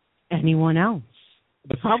like anyone else.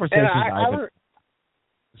 The conversations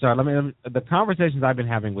the conversations I've been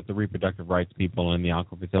having with the reproductive rights people and the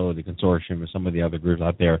Oncofertility Consortium and some of the other groups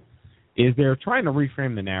out there is they're trying to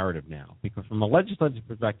reframe the narrative now, because from a legislative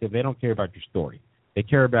perspective, they don't care about your story. They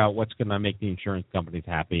care about what's going to make the insurance companies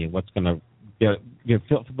happy and what's going to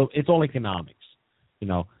it's all economics,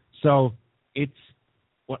 So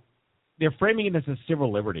they're framing it as a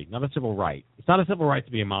civil liberty, not a civil right. It's not a civil right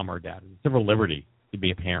to be a mom or a dad. It's a civil liberty to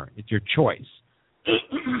be a parent. It's your choice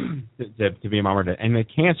to be a mom or dad. And the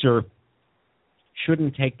cancer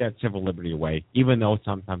shouldn't take that civil liberty away, even though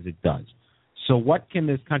sometimes it does. So what can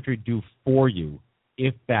this country do for you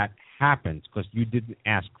if that happens? Because you didn't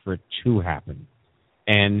ask for it to happen.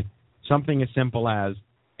 And something as simple as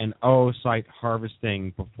an oocyte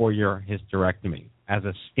harvesting before your hysterectomy as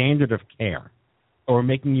a standard of care, or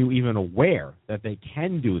making you even aware that they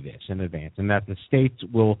can do this in advance and that the states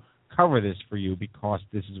will cover this for you because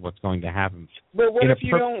this is what's going to happen. But what if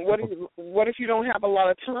you don't have a lot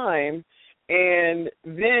of time, and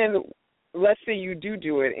then let's say you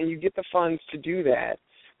do it and you get the funds to do that,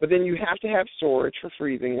 but then you have to have storage for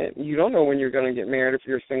freezing it. You don't know when you're going to get married if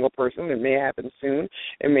you're a single person. It may happen soon.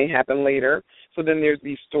 It may happen later. So then there's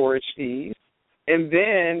these storage fees. And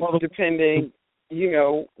then depending,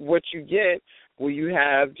 what you get, will you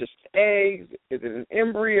have just eggs? Is it an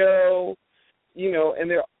embryo? And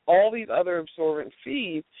there are all these other absorbent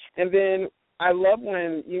fees. And then I love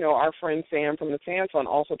when, our friend Sam from the Sam Fund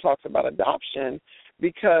also talks about adoption,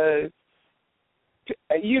 because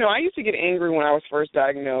I used to get angry when I was first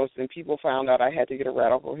diagnosed and people found out I had to get a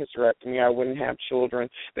radical hysterectomy. I wouldn't have children.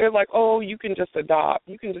 They're like, oh, you can just adopt.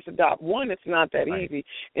 You can just adopt. One, it's not that easy.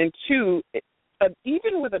 And two,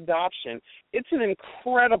 even with adoption, it's an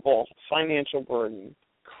incredible financial burden.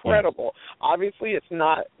 Incredible. Obviously, it's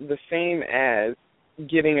not the same as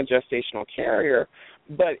getting a gestational carrier,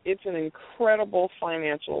 but it's an incredible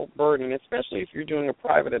financial burden, especially if you're doing a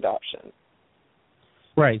private adoption.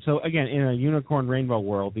 Right. So, again, in a unicorn rainbow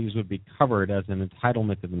world, these would be covered as an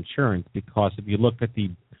entitlement of insurance, because if you look at the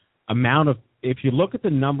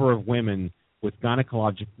number of women with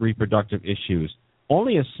gynecologic reproductive issues,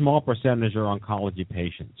 only a small percentage are oncology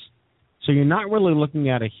patients. So you're not really looking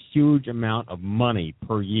at a huge amount of money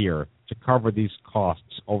per year to cover these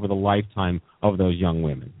costs over the lifetime of those young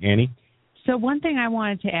women. Annie? So one thing I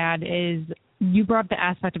wanted to add is you brought up the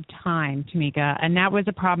aspect of time, Tamika, and that was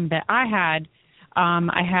a problem that I had.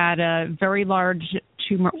 I had a very large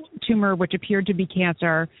tumor which appeared to be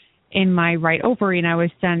cancer in my right ovary, and I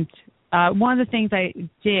was sent one of the things I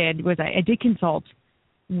did was I did consult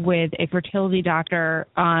with a fertility doctor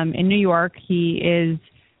in New York. He is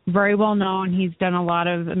very well known. He's done a lot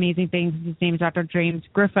of amazing things. His name is Dr. James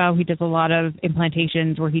Griffo. He does a lot of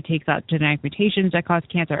implantations where he takes out genetic mutations that cause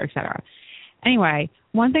cancer, et cetera. Anyway,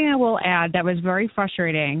 one thing I will add that was very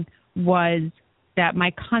frustrating was that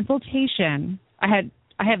my consultation, I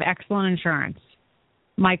have excellent insurance.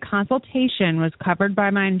 My consultation was covered by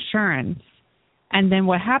my insurance. And then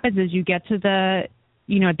what happens is you get to at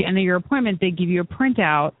the end of your appointment, they give you a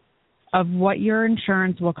printout of what your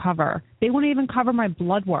insurance will cover. They won't even cover my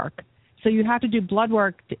blood work. So you have to do blood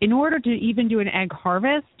work in order to even do an egg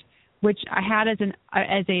harvest, which I had as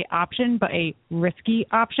a option, but a risky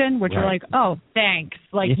option, which are like, oh, thanks.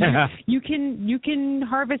 Like Yeah. you can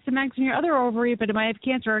harvest some eggs in your other ovary, but it might have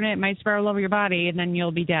cancer in it. It might spread all over your body, and then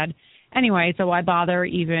you'll be dead. Anyway, so why bother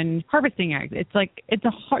even harvesting eggs? It's like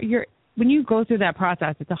when you go through that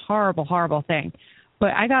process, it's a horrible, horrible thing. But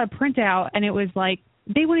I got a printout, and it was like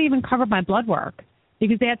they wouldn't even cover my blood work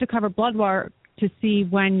because they have to cover blood work to see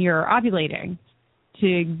when you're ovulating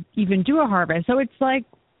to even do a harvest. So it's like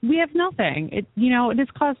we have nothing. This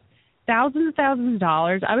costs thousands and thousands of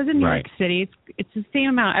dollars. I was in New York City. It's the same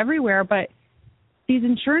amount everywhere, but these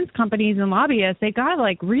insurance companies and lobbyists, they got to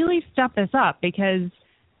like really step this up because,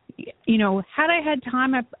 had I had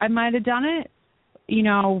time, I might have done it,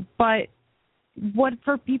 but what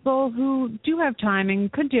for people who do have time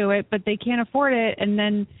and could do it, but they can't afford it, and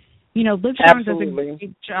then, Livestrong does a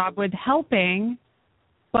great job with helping,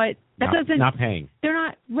 but that doesn't not paying. They're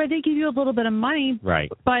not. They give you a little bit of money, right?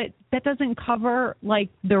 But that doesn't cover like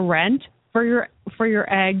the rent for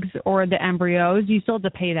your eggs or the embryos. You still have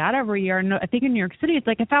to pay that every year. And I think in New York City it's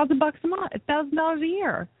like $1,000 a month, $1,000 a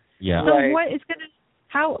year. Yeah. So what is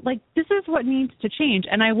this is what needs to change.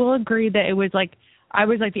 And I will agree that it was like I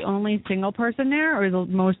was like the only single person there. It was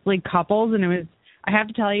mostly couples, and I have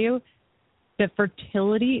to tell you, the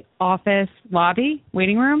fertility office lobby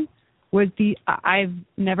waiting room was I've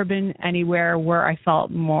never been anywhere where I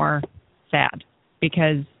felt more sad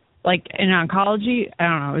because, like, in oncology, I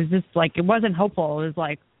don't know, it was just like, it wasn't hopeful. It was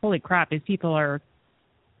like, holy crap, these people are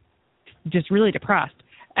just really depressed.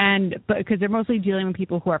 But because they're mostly dealing with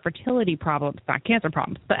people who have fertility problems, not cancer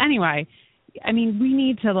problems. But anyway, I mean, we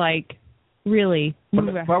need to, like, really move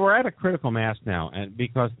ahead. But we're at a critical mass now, and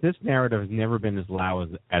because this narrative has never been as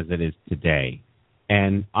loud as it is today.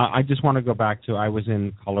 And I just want to go back to, I was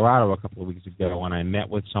in Colorado a couple of weeks ago, and I met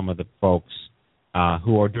with some of the folks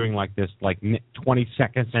who are doing like this, like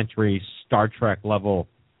 22nd century Star Trek level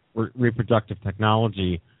reproductive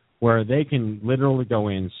technology, where they can literally go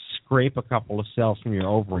in, scrape a couple of cells from your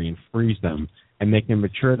ovary and freeze them, and they can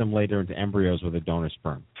mature them later into embryos with a donor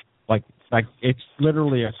sperm. Like it's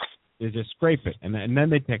literally they just scrape it, and then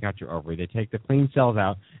they take out your ovary. They take the clean cells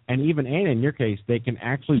out, and even, Anna, in your case, they can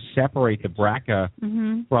actually separate the BRCA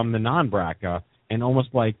from the non-BRCA, and almost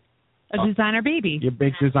like a designer baby. Your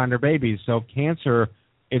big designer babies. So cancer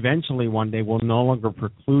eventually one day will no longer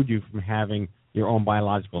preclude you from having your own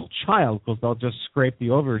biological child because they'll just scrape the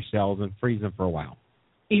ovary cells and freeze them for a while.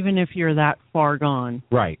 Even if you're that far gone.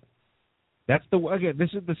 Right. This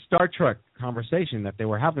is the Star Trek conversation that they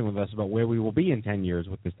were having with us about where we will be in 10 years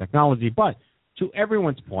with this technology. But to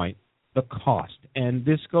everyone's point, the cost. And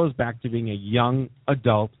this goes back to being a young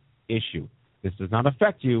adult issue. This does not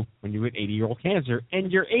affect you when you get 80-year-old cancer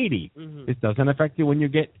and you're 80. Mm-hmm. This doesn't affect you when you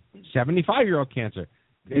get 75-year-old cancer.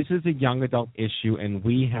 This is a young adult issue, and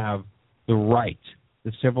we have the right,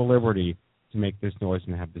 the civil liberty, to make this noise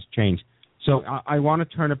and have this change. So I want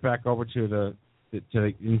to turn it back over to the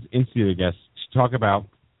institute guests to talk about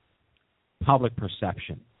public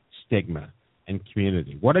perception, stigma, and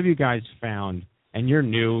community. What have you guys found? And you're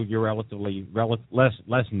new, you're relatively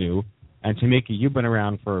less new. And Tamika, you've been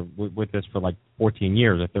around with this for like 14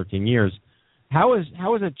 years or 13 years. How has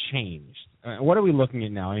it changed? What are we looking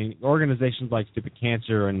at now? I mean, organizations like Stupid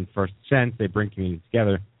Cancer and First Sense, they bring communities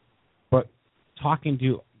together. But talking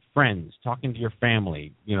to friends, talking to your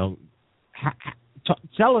family,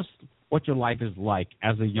 tell us what your life is like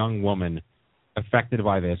as a young woman affected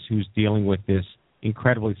by this, who's dealing with this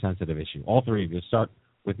incredibly sensitive issue. All three of you. Start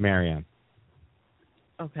with Marianne.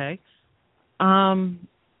 Okay.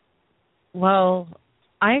 Well,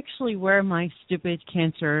 I actually wear my Stupid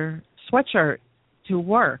Cancer sweatshirt to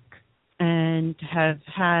work and have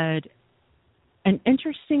had an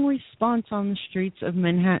interesting response on the streets of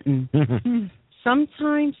Manhattan.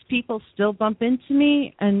 Sometimes people still bump into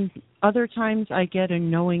me, and other times I get a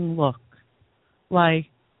knowing look, like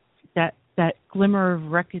that glimmer of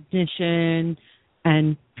recognition,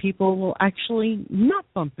 and people will actually not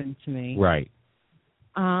bump into me. Right.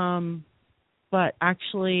 But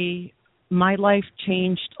actually, my life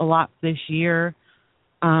changed a lot this year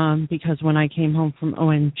because when I came home from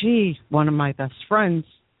ONG, one of my best friends,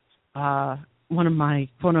 one of my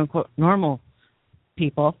quote-unquote normal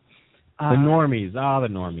people. The normies. The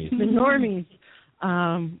normies. The normies.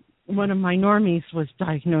 One of my normies was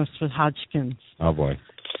diagnosed with Hodgkin's. Oh, boy.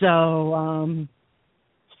 So,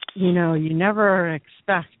 you never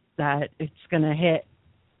expect that it's going to hit,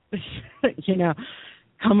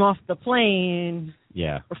 come off the plane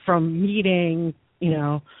from meeting,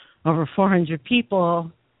 over 400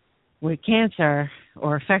 people with cancer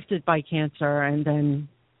or affected by cancer, and then,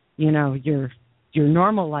 your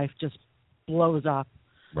normal life just blows up.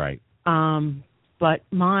 Right. But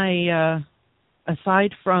my,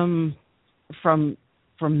 aside from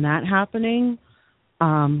from that happening,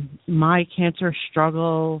 my cancer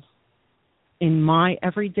struggle in my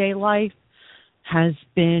everyday life has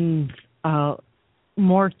been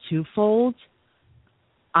more twofold.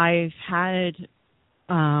 I've had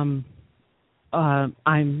I'm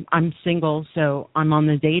single, so I'm on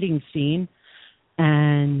the dating scene,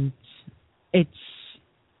 and it's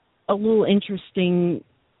a little interesting,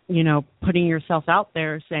 you know, putting yourself out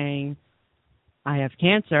there saying I have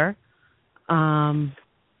cancer.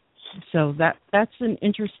 So that's an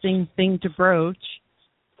interesting thing to broach,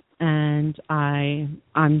 and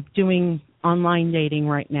I'm doing online dating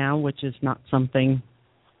right now, which is not something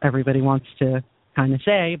everybody wants to kind of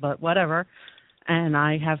say, but whatever. And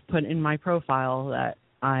I have put in my profile that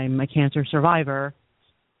I'm a cancer survivor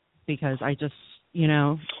because I just, you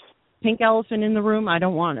know, pink elephant in the room. I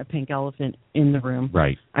don't want a pink elephant in the room.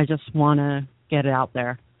 Right. I just want to get it out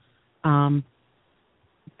there.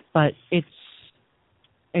 But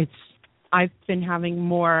I've been having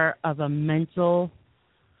more of a mental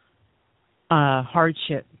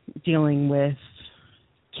hardship dealing with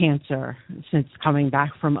cancer since coming back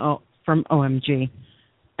from OMG.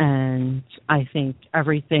 And I think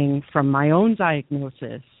everything from my own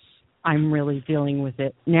diagnosis, I'm really dealing with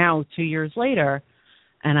it now 2 years later.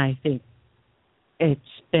 And I think it's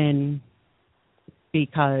been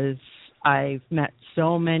because I've met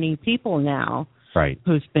so many people now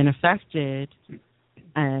who's been affected,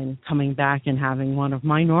 and coming back and having one of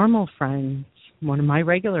my normal friends, one of my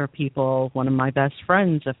regular people, one of my best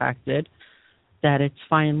friends affected, that it's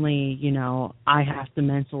finally, you know, I have to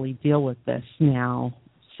mentally deal with this now.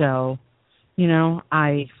 So, you know,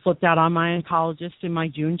 I flipped out on my oncologist in my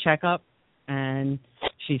June checkup, and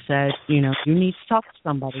she said, you know, you need to talk to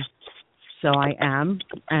somebody. So I am,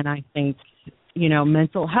 and I think, you know,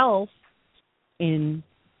 mental health in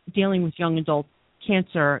dealing with young adult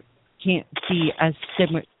cancer can't be as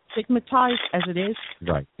stigmatized as it is.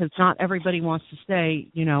 Right. Because not everybody wants to say,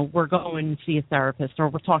 you know, we're going to see a therapist, or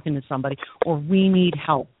we're talking to somebody, or we need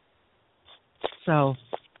help. So,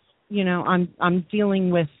 you know, I'm dealing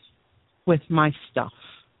with my stuff.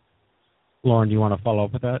 Lauren, do you want to follow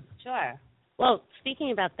up with that? Sure. Well,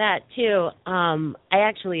 speaking about that, too, I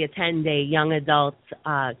actually attend a young adult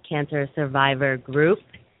cancer survivor group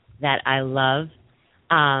that I love.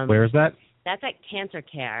 Where is that? That's at Cancer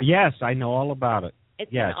Care. Yes, I know all about it. It's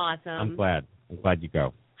been awesome. I'm glad you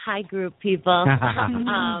go. Hi, group people.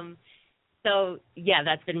 So, yeah,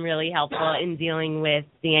 that's been really helpful in dealing with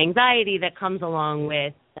the anxiety that comes along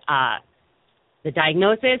with the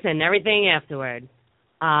diagnosis and everything afterward.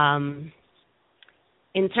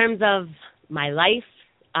 In terms of my life,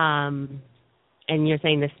 and you're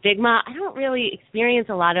saying the stigma, I don't really experience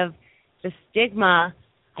a lot of the stigma.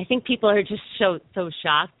 I think people are just so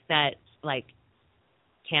shocked that, like,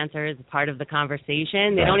 cancer is a part of the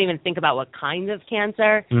conversation. They don't even think about what kind of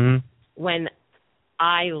cancer. Mm-hmm. When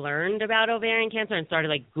I learned about ovarian cancer and started,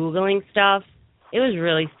 like, Googling stuff, it was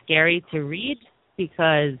really scary to read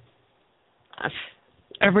because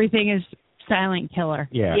everything is silent killer.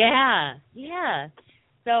 Yeah.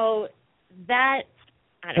 So that,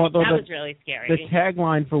 I don't know, that was really scary. The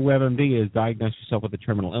tagline for WebMD is diagnose yourself with a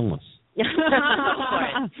terminal illness.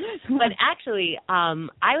 But actually,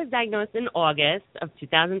 I was diagnosed in August of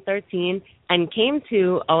 2013 and came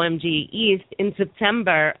to OMG East in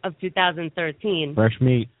September of 2013. Fresh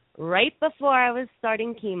meat. Right before I was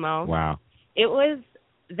starting chemo. Wow.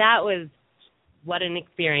 That was what an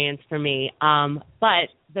experience for me. But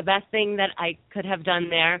the best thing that I could have done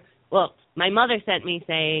there, well, my mother sent me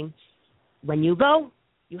saying, when you go,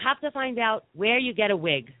 you have to find out where you get a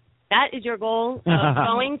wig. That is your goal of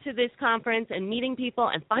going to this conference and meeting people,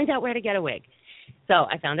 and find out where to get a wig. So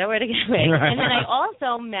I found out where to get a wig. Right. And then I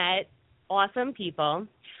also met awesome people.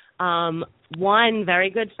 One very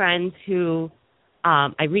good friend who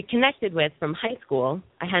I reconnected with from high school.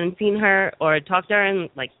 I hadn't seen her or talked to her in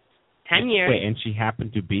like 10 years. Wait, and she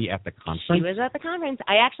happened to be at the conference? She was at the conference.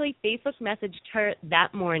 I actually Facebook messaged her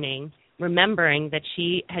that morning, remembering that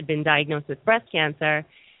she had been diagnosed with breast cancer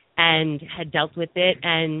and had dealt with it,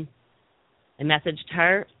 and I messaged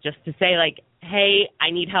her just to say, like, hey,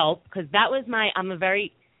 I need help, because that was I'm a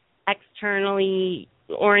very externally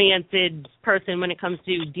oriented person when it comes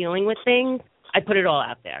to dealing with things. I put it all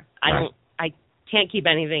out there. I can't keep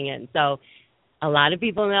anything in. So a lot of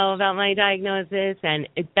people know about my diagnosis, and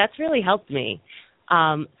that's really helped me.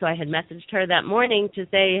 So I had messaged her that morning to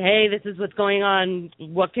say, hey, this is what's going on.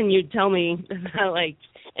 What can you tell me?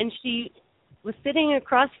 And she was sitting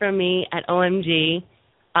across from me at OMG,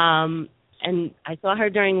 and I saw her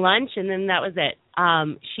during lunch, and then that was it.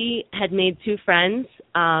 She had made two friends,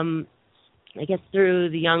 I guess through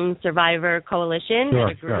the Young Survivor Coalition,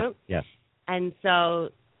 a group. Sure. Yes. And so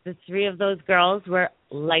the three of those girls were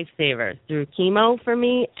lifesavers through chemo for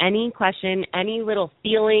me. Any question, any little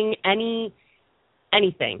feeling, anything.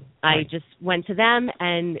 Right. I just went to them,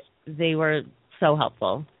 and they were so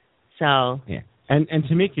helpful. So yeah. And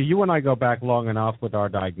Tamika, you and I go back long enough with our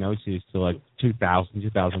diagnoses to like 2000,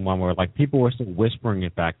 2001, where like people were still whispering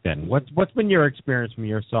it back then. What's been your experience from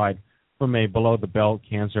your side from a below the belt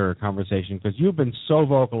cancer conversation? Because you've been so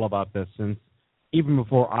vocal about this since even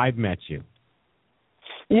before I've met you.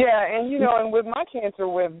 Yeah, and and with my cancer,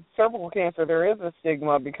 with cervical cancer, there is a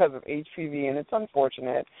stigma because of HPV, and it's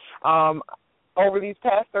unfortunate. Over these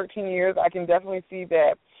past 13 years, I can definitely see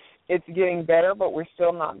that it's getting better, but we're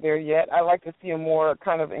still not there yet. I like to see a more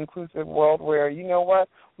kind of inclusive world where, you know what,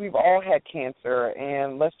 we've all had cancer,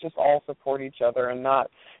 and let's just all support each other and not,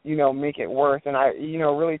 make it worse. And I,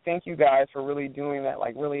 really thank you guys for really doing that,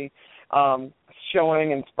 like really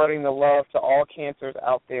showing and spreading the love to all cancers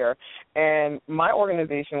out there. And my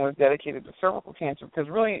organization was dedicated to cervical cancer because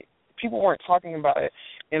really people weren't talking about it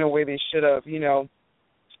in a way they should have.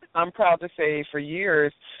 I'm proud to say for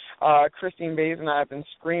years, Christine Bays and I have been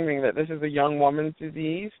screaming that this is a young woman's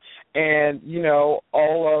disease, and,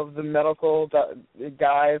 all of the medical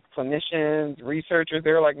guys, clinicians, researchers,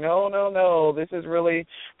 they're like, no, this is really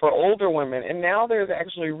for older women. And now there's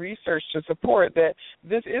actually research to support that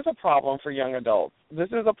this is a problem for young adults. This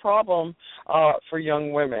is a problem for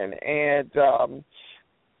young women. And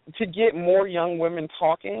to get more young women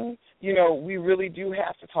talking, we really do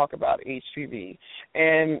have to talk about HPV.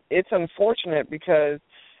 And it's unfortunate because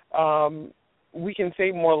we can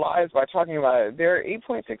save more lives by talking about it. There are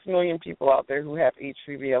 8.6 million people out there who have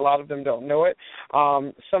HPV. A lot of them don't know it.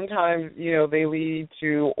 Sometimes, they lead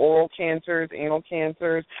to oral cancers, anal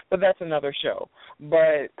cancers, but that's another show.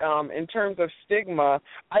 But in terms of stigma,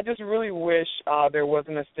 I just really wish there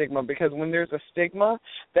wasn't a stigma, because when there's a stigma,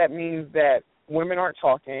 that means that women aren't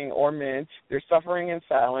talking, or men, they're suffering in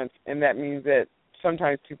silence, and that means that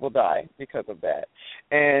sometimes people die because of that.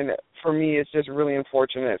 And for me, it's just really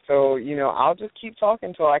unfortunate. So, I'll just keep talking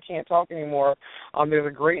until I can't talk anymore. There's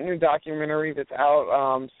a great new documentary that's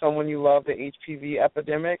out, Someone You Love, the HPV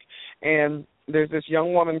Epidemic, and there's this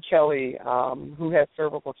young woman, Kelly, who has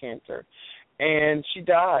cervical cancer, and she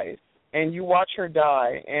dies. And you watch her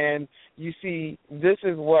die, and you see this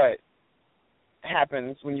is what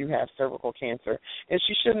happens when you have cervical cancer. And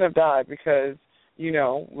she shouldn't have died because,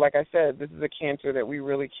 like I said, this is a cancer that we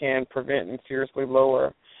really can prevent and seriously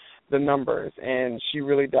lower the numbers. And she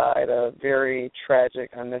really died a very tragic,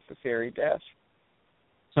 unnecessary death.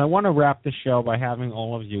 So I want to wrap the show by having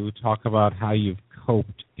all of you talk about how you've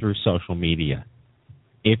coped through social media,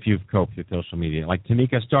 if you've coped with social media. Like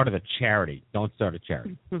Tamika started a charity. Don't start a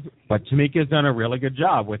charity. But Tamika's done a really good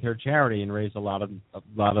job with her charity and raised made a lot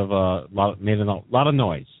of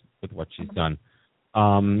noise with what she's done.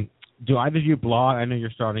 Do either of you blog? I know you're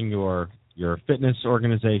starting your fitness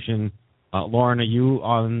organization. Lauren, are you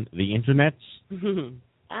on the internet?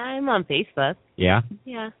 I'm on Facebook. Yeah?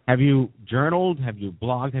 Yeah. Have you journaled? Have you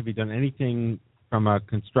blogged? Have you done anything from a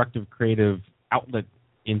constructive, creative outlet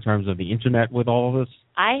in terms of the internet with all of this?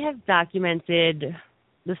 I have documented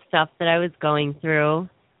the stuff that I was going through.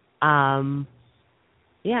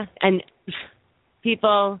 Yeah, and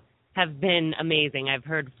people have been amazing. I've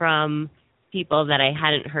heard from people that I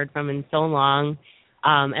hadn't heard from in so long,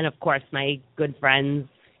 and of course my good friends,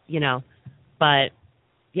 But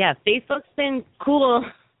yeah, Facebook's been cool.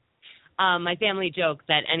 My family jokes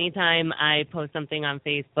that anytime I post something on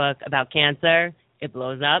Facebook about cancer, it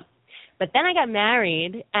blows up. But then I got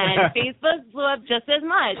married, and Facebook blew up just as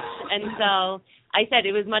much. And so I said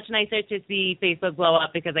it was much nicer to see Facebook blow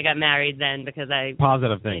up because I got married than because I...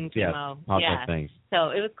 Positive things, yes. Positive things.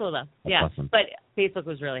 So it was cool, though. That's awesome. But Facebook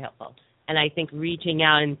was really helpful. And I think reaching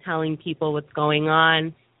out and telling people what's going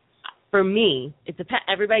on, for me,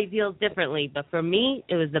 everybody deals differently, but for me,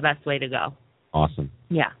 it was the best way to go. Awesome.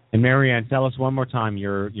 Yeah. And Marianne, tell us one more time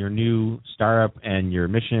your new startup and your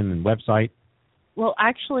mission and website. Well,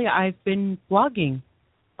 actually, I've been blogging.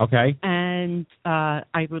 Okay. And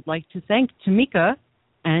I would like to thank Tamika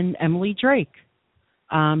and Emily Drake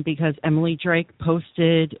because Emily Drake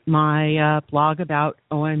posted my blog about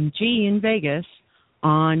OMG in Vegas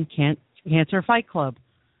on Cancer Fight Club.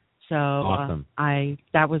 So awesome.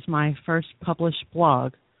 That was my first published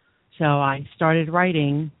blog. So I started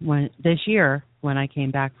writing this year when I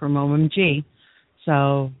came back from OMG.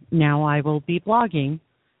 So now I will be blogging,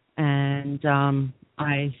 and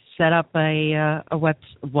I set up a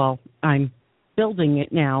well, I'm building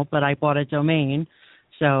it now, but I bought a domain.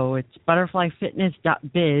 So it's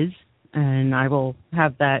butterflyfitness.biz, and I will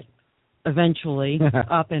have that eventually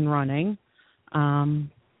up and running.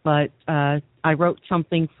 But I wrote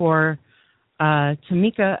something for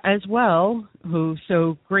Tamika as well, who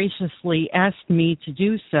so graciously asked me to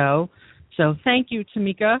do so. So thank you,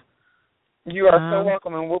 Tamika. You are so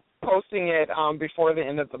welcome, and we're posting it before the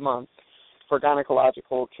end of the month for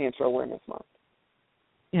Gynecological Cancer Awareness Month.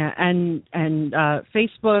 Yeah, and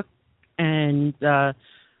Facebook and the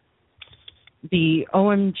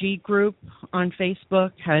OMG group on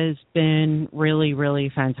Facebook has been really, really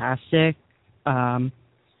fantastic.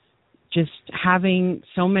 Just having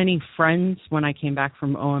so many friends when I came back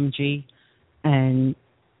from OMG, and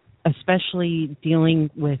especially dealing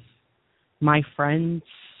with my friends'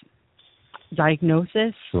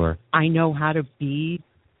 diagnosis. Sure. I know how to be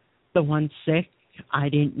the one sick. I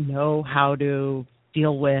didn't know how to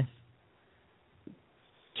deal with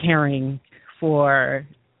caring for,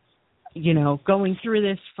 going through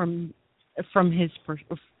this from his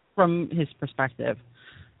perspective.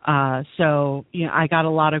 So I got a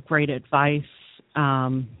lot of great advice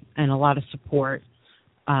and a lot of support.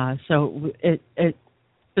 So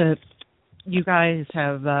you guys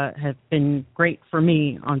have been great for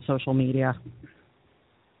me on social media.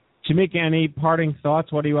 Tamika, any parting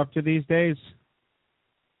thoughts? What are you up to these days?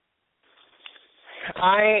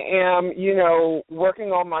 I am,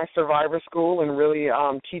 working on my Cervivor school and really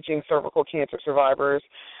teaching cervical cancer survivors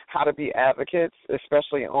how to be advocates,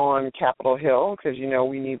 especially on Capitol Hill, because,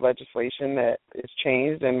 we need legislation that is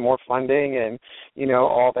changed and more funding and,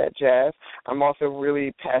 all that jazz. I'm also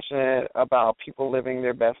really passionate about people living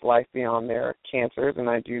their best life beyond their cancers, and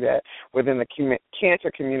I do that within the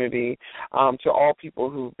cancer community to all people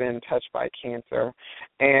who've been touched by cancer.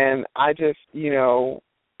 And I just,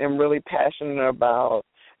 am really passionate about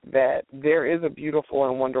that there is a beautiful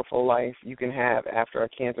and wonderful life you can have after a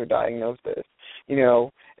cancer diagnosis.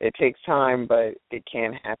 It takes time, but it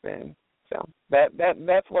can happen. So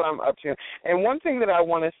that's what I'm up to. And one thing that I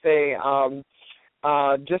want to say,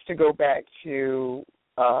 just to go back to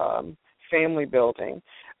family building,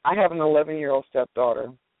 I have an 11-year-old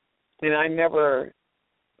stepdaughter, and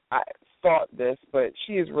I thought this, but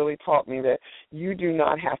she has really taught me that you do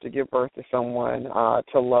not have to give birth to someone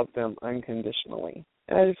to love them unconditionally.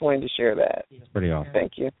 And I just wanted to share that. That's pretty awesome.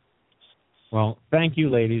 Thank you. Well, thank you,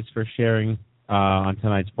 ladies, for sharing on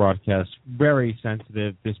tonight's broadcast. Very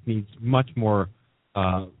sensitive. This needs much more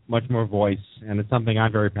voice, and it's something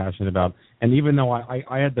I'm very passionate about. And even though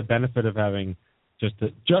I had the benefit of having just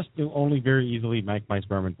to only very easily make my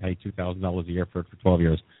sperm and pay $2,000 a year for 12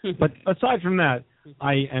 years. But aside from that,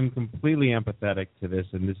 I am completely empathetic to this,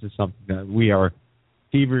 and this is something that we are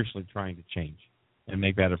feverishly trying to change and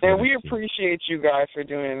make better for. And we appreciate you guys for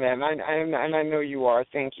doing that, and I know you are.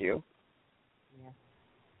 Thank you. All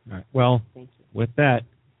right. Well, with that,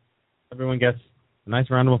 everyone gets a nice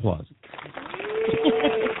round of applause.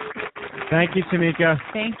 Thank you, Tamika.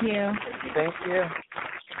 Thank you. Thank you.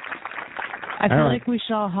 I feel like we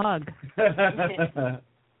should all hug.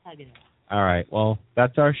 All right. Well,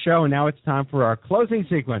 that's our show. Now it's time for our closing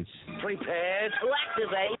sequence. Prepare to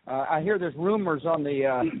activate. I hear there's rumors on the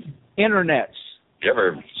internets. You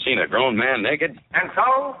ever seen a grown man naked? And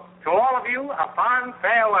so, to all of you, a fond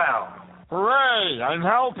farewell. Hooray, I'm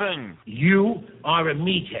helping. You are a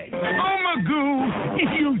meathead. Oh, Magoo,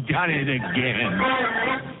 you done it again.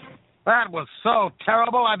 That was so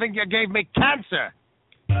terrible, I think you gave me cancer.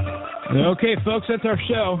 Okay, folks, that's our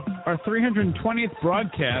show, our 320th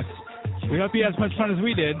broadcast. We hope you had as much fun as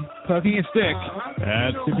we did, poking a stick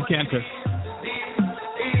at Stupid Cancer.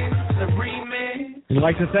 We'd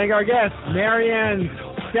like to thank our guests, Marianne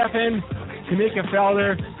Stephan, Tamika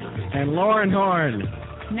Felder, and Lauren Horn.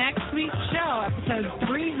 Next week's show, episode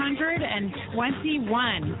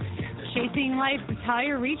 321. Chasing Life,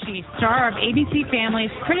 Natalia Ricci, star of ABC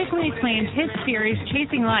Family's critically acclaimed hit series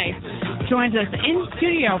Chasing Life, joins us in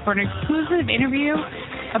studio for an exclusive interview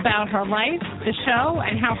about her life, the show,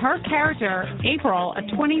 and how her character, April, a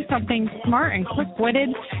 20-something smart and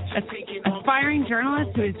quick-witted aspiring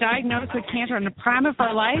journalist who is diagnosed with cancer in the prime of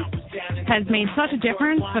her life, has made such a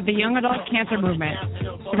difference for the young adult cancer movement.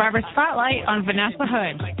 Survivor Spotlight on Vanessa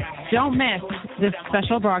Hood. Don't miss this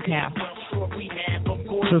special broadcast.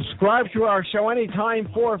 Subscribe to our show anytime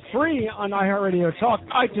for free on iHeartRadio Talk,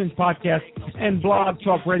 iTunes Podcast, and Blog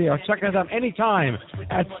Talk Radio. Check us out anytime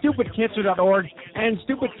at stupidcancer.org and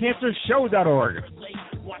stupidcancershow.org.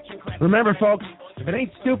 Remember, folks, if it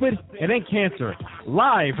ain't stupid, it ain't cancer.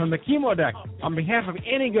 Live from the chemo deck on behalf of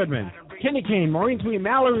Annie Goodman, Kenny Kane, Maureen Tweed,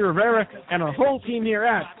 Mallory Rivera, and our whole team here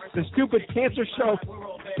at the Stupid Cancer Show.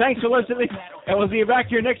 Thanks for listening, and we'll see you back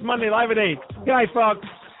here next Monday live at 8. Good night, folks.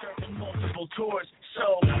 Multiple tours,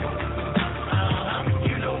 so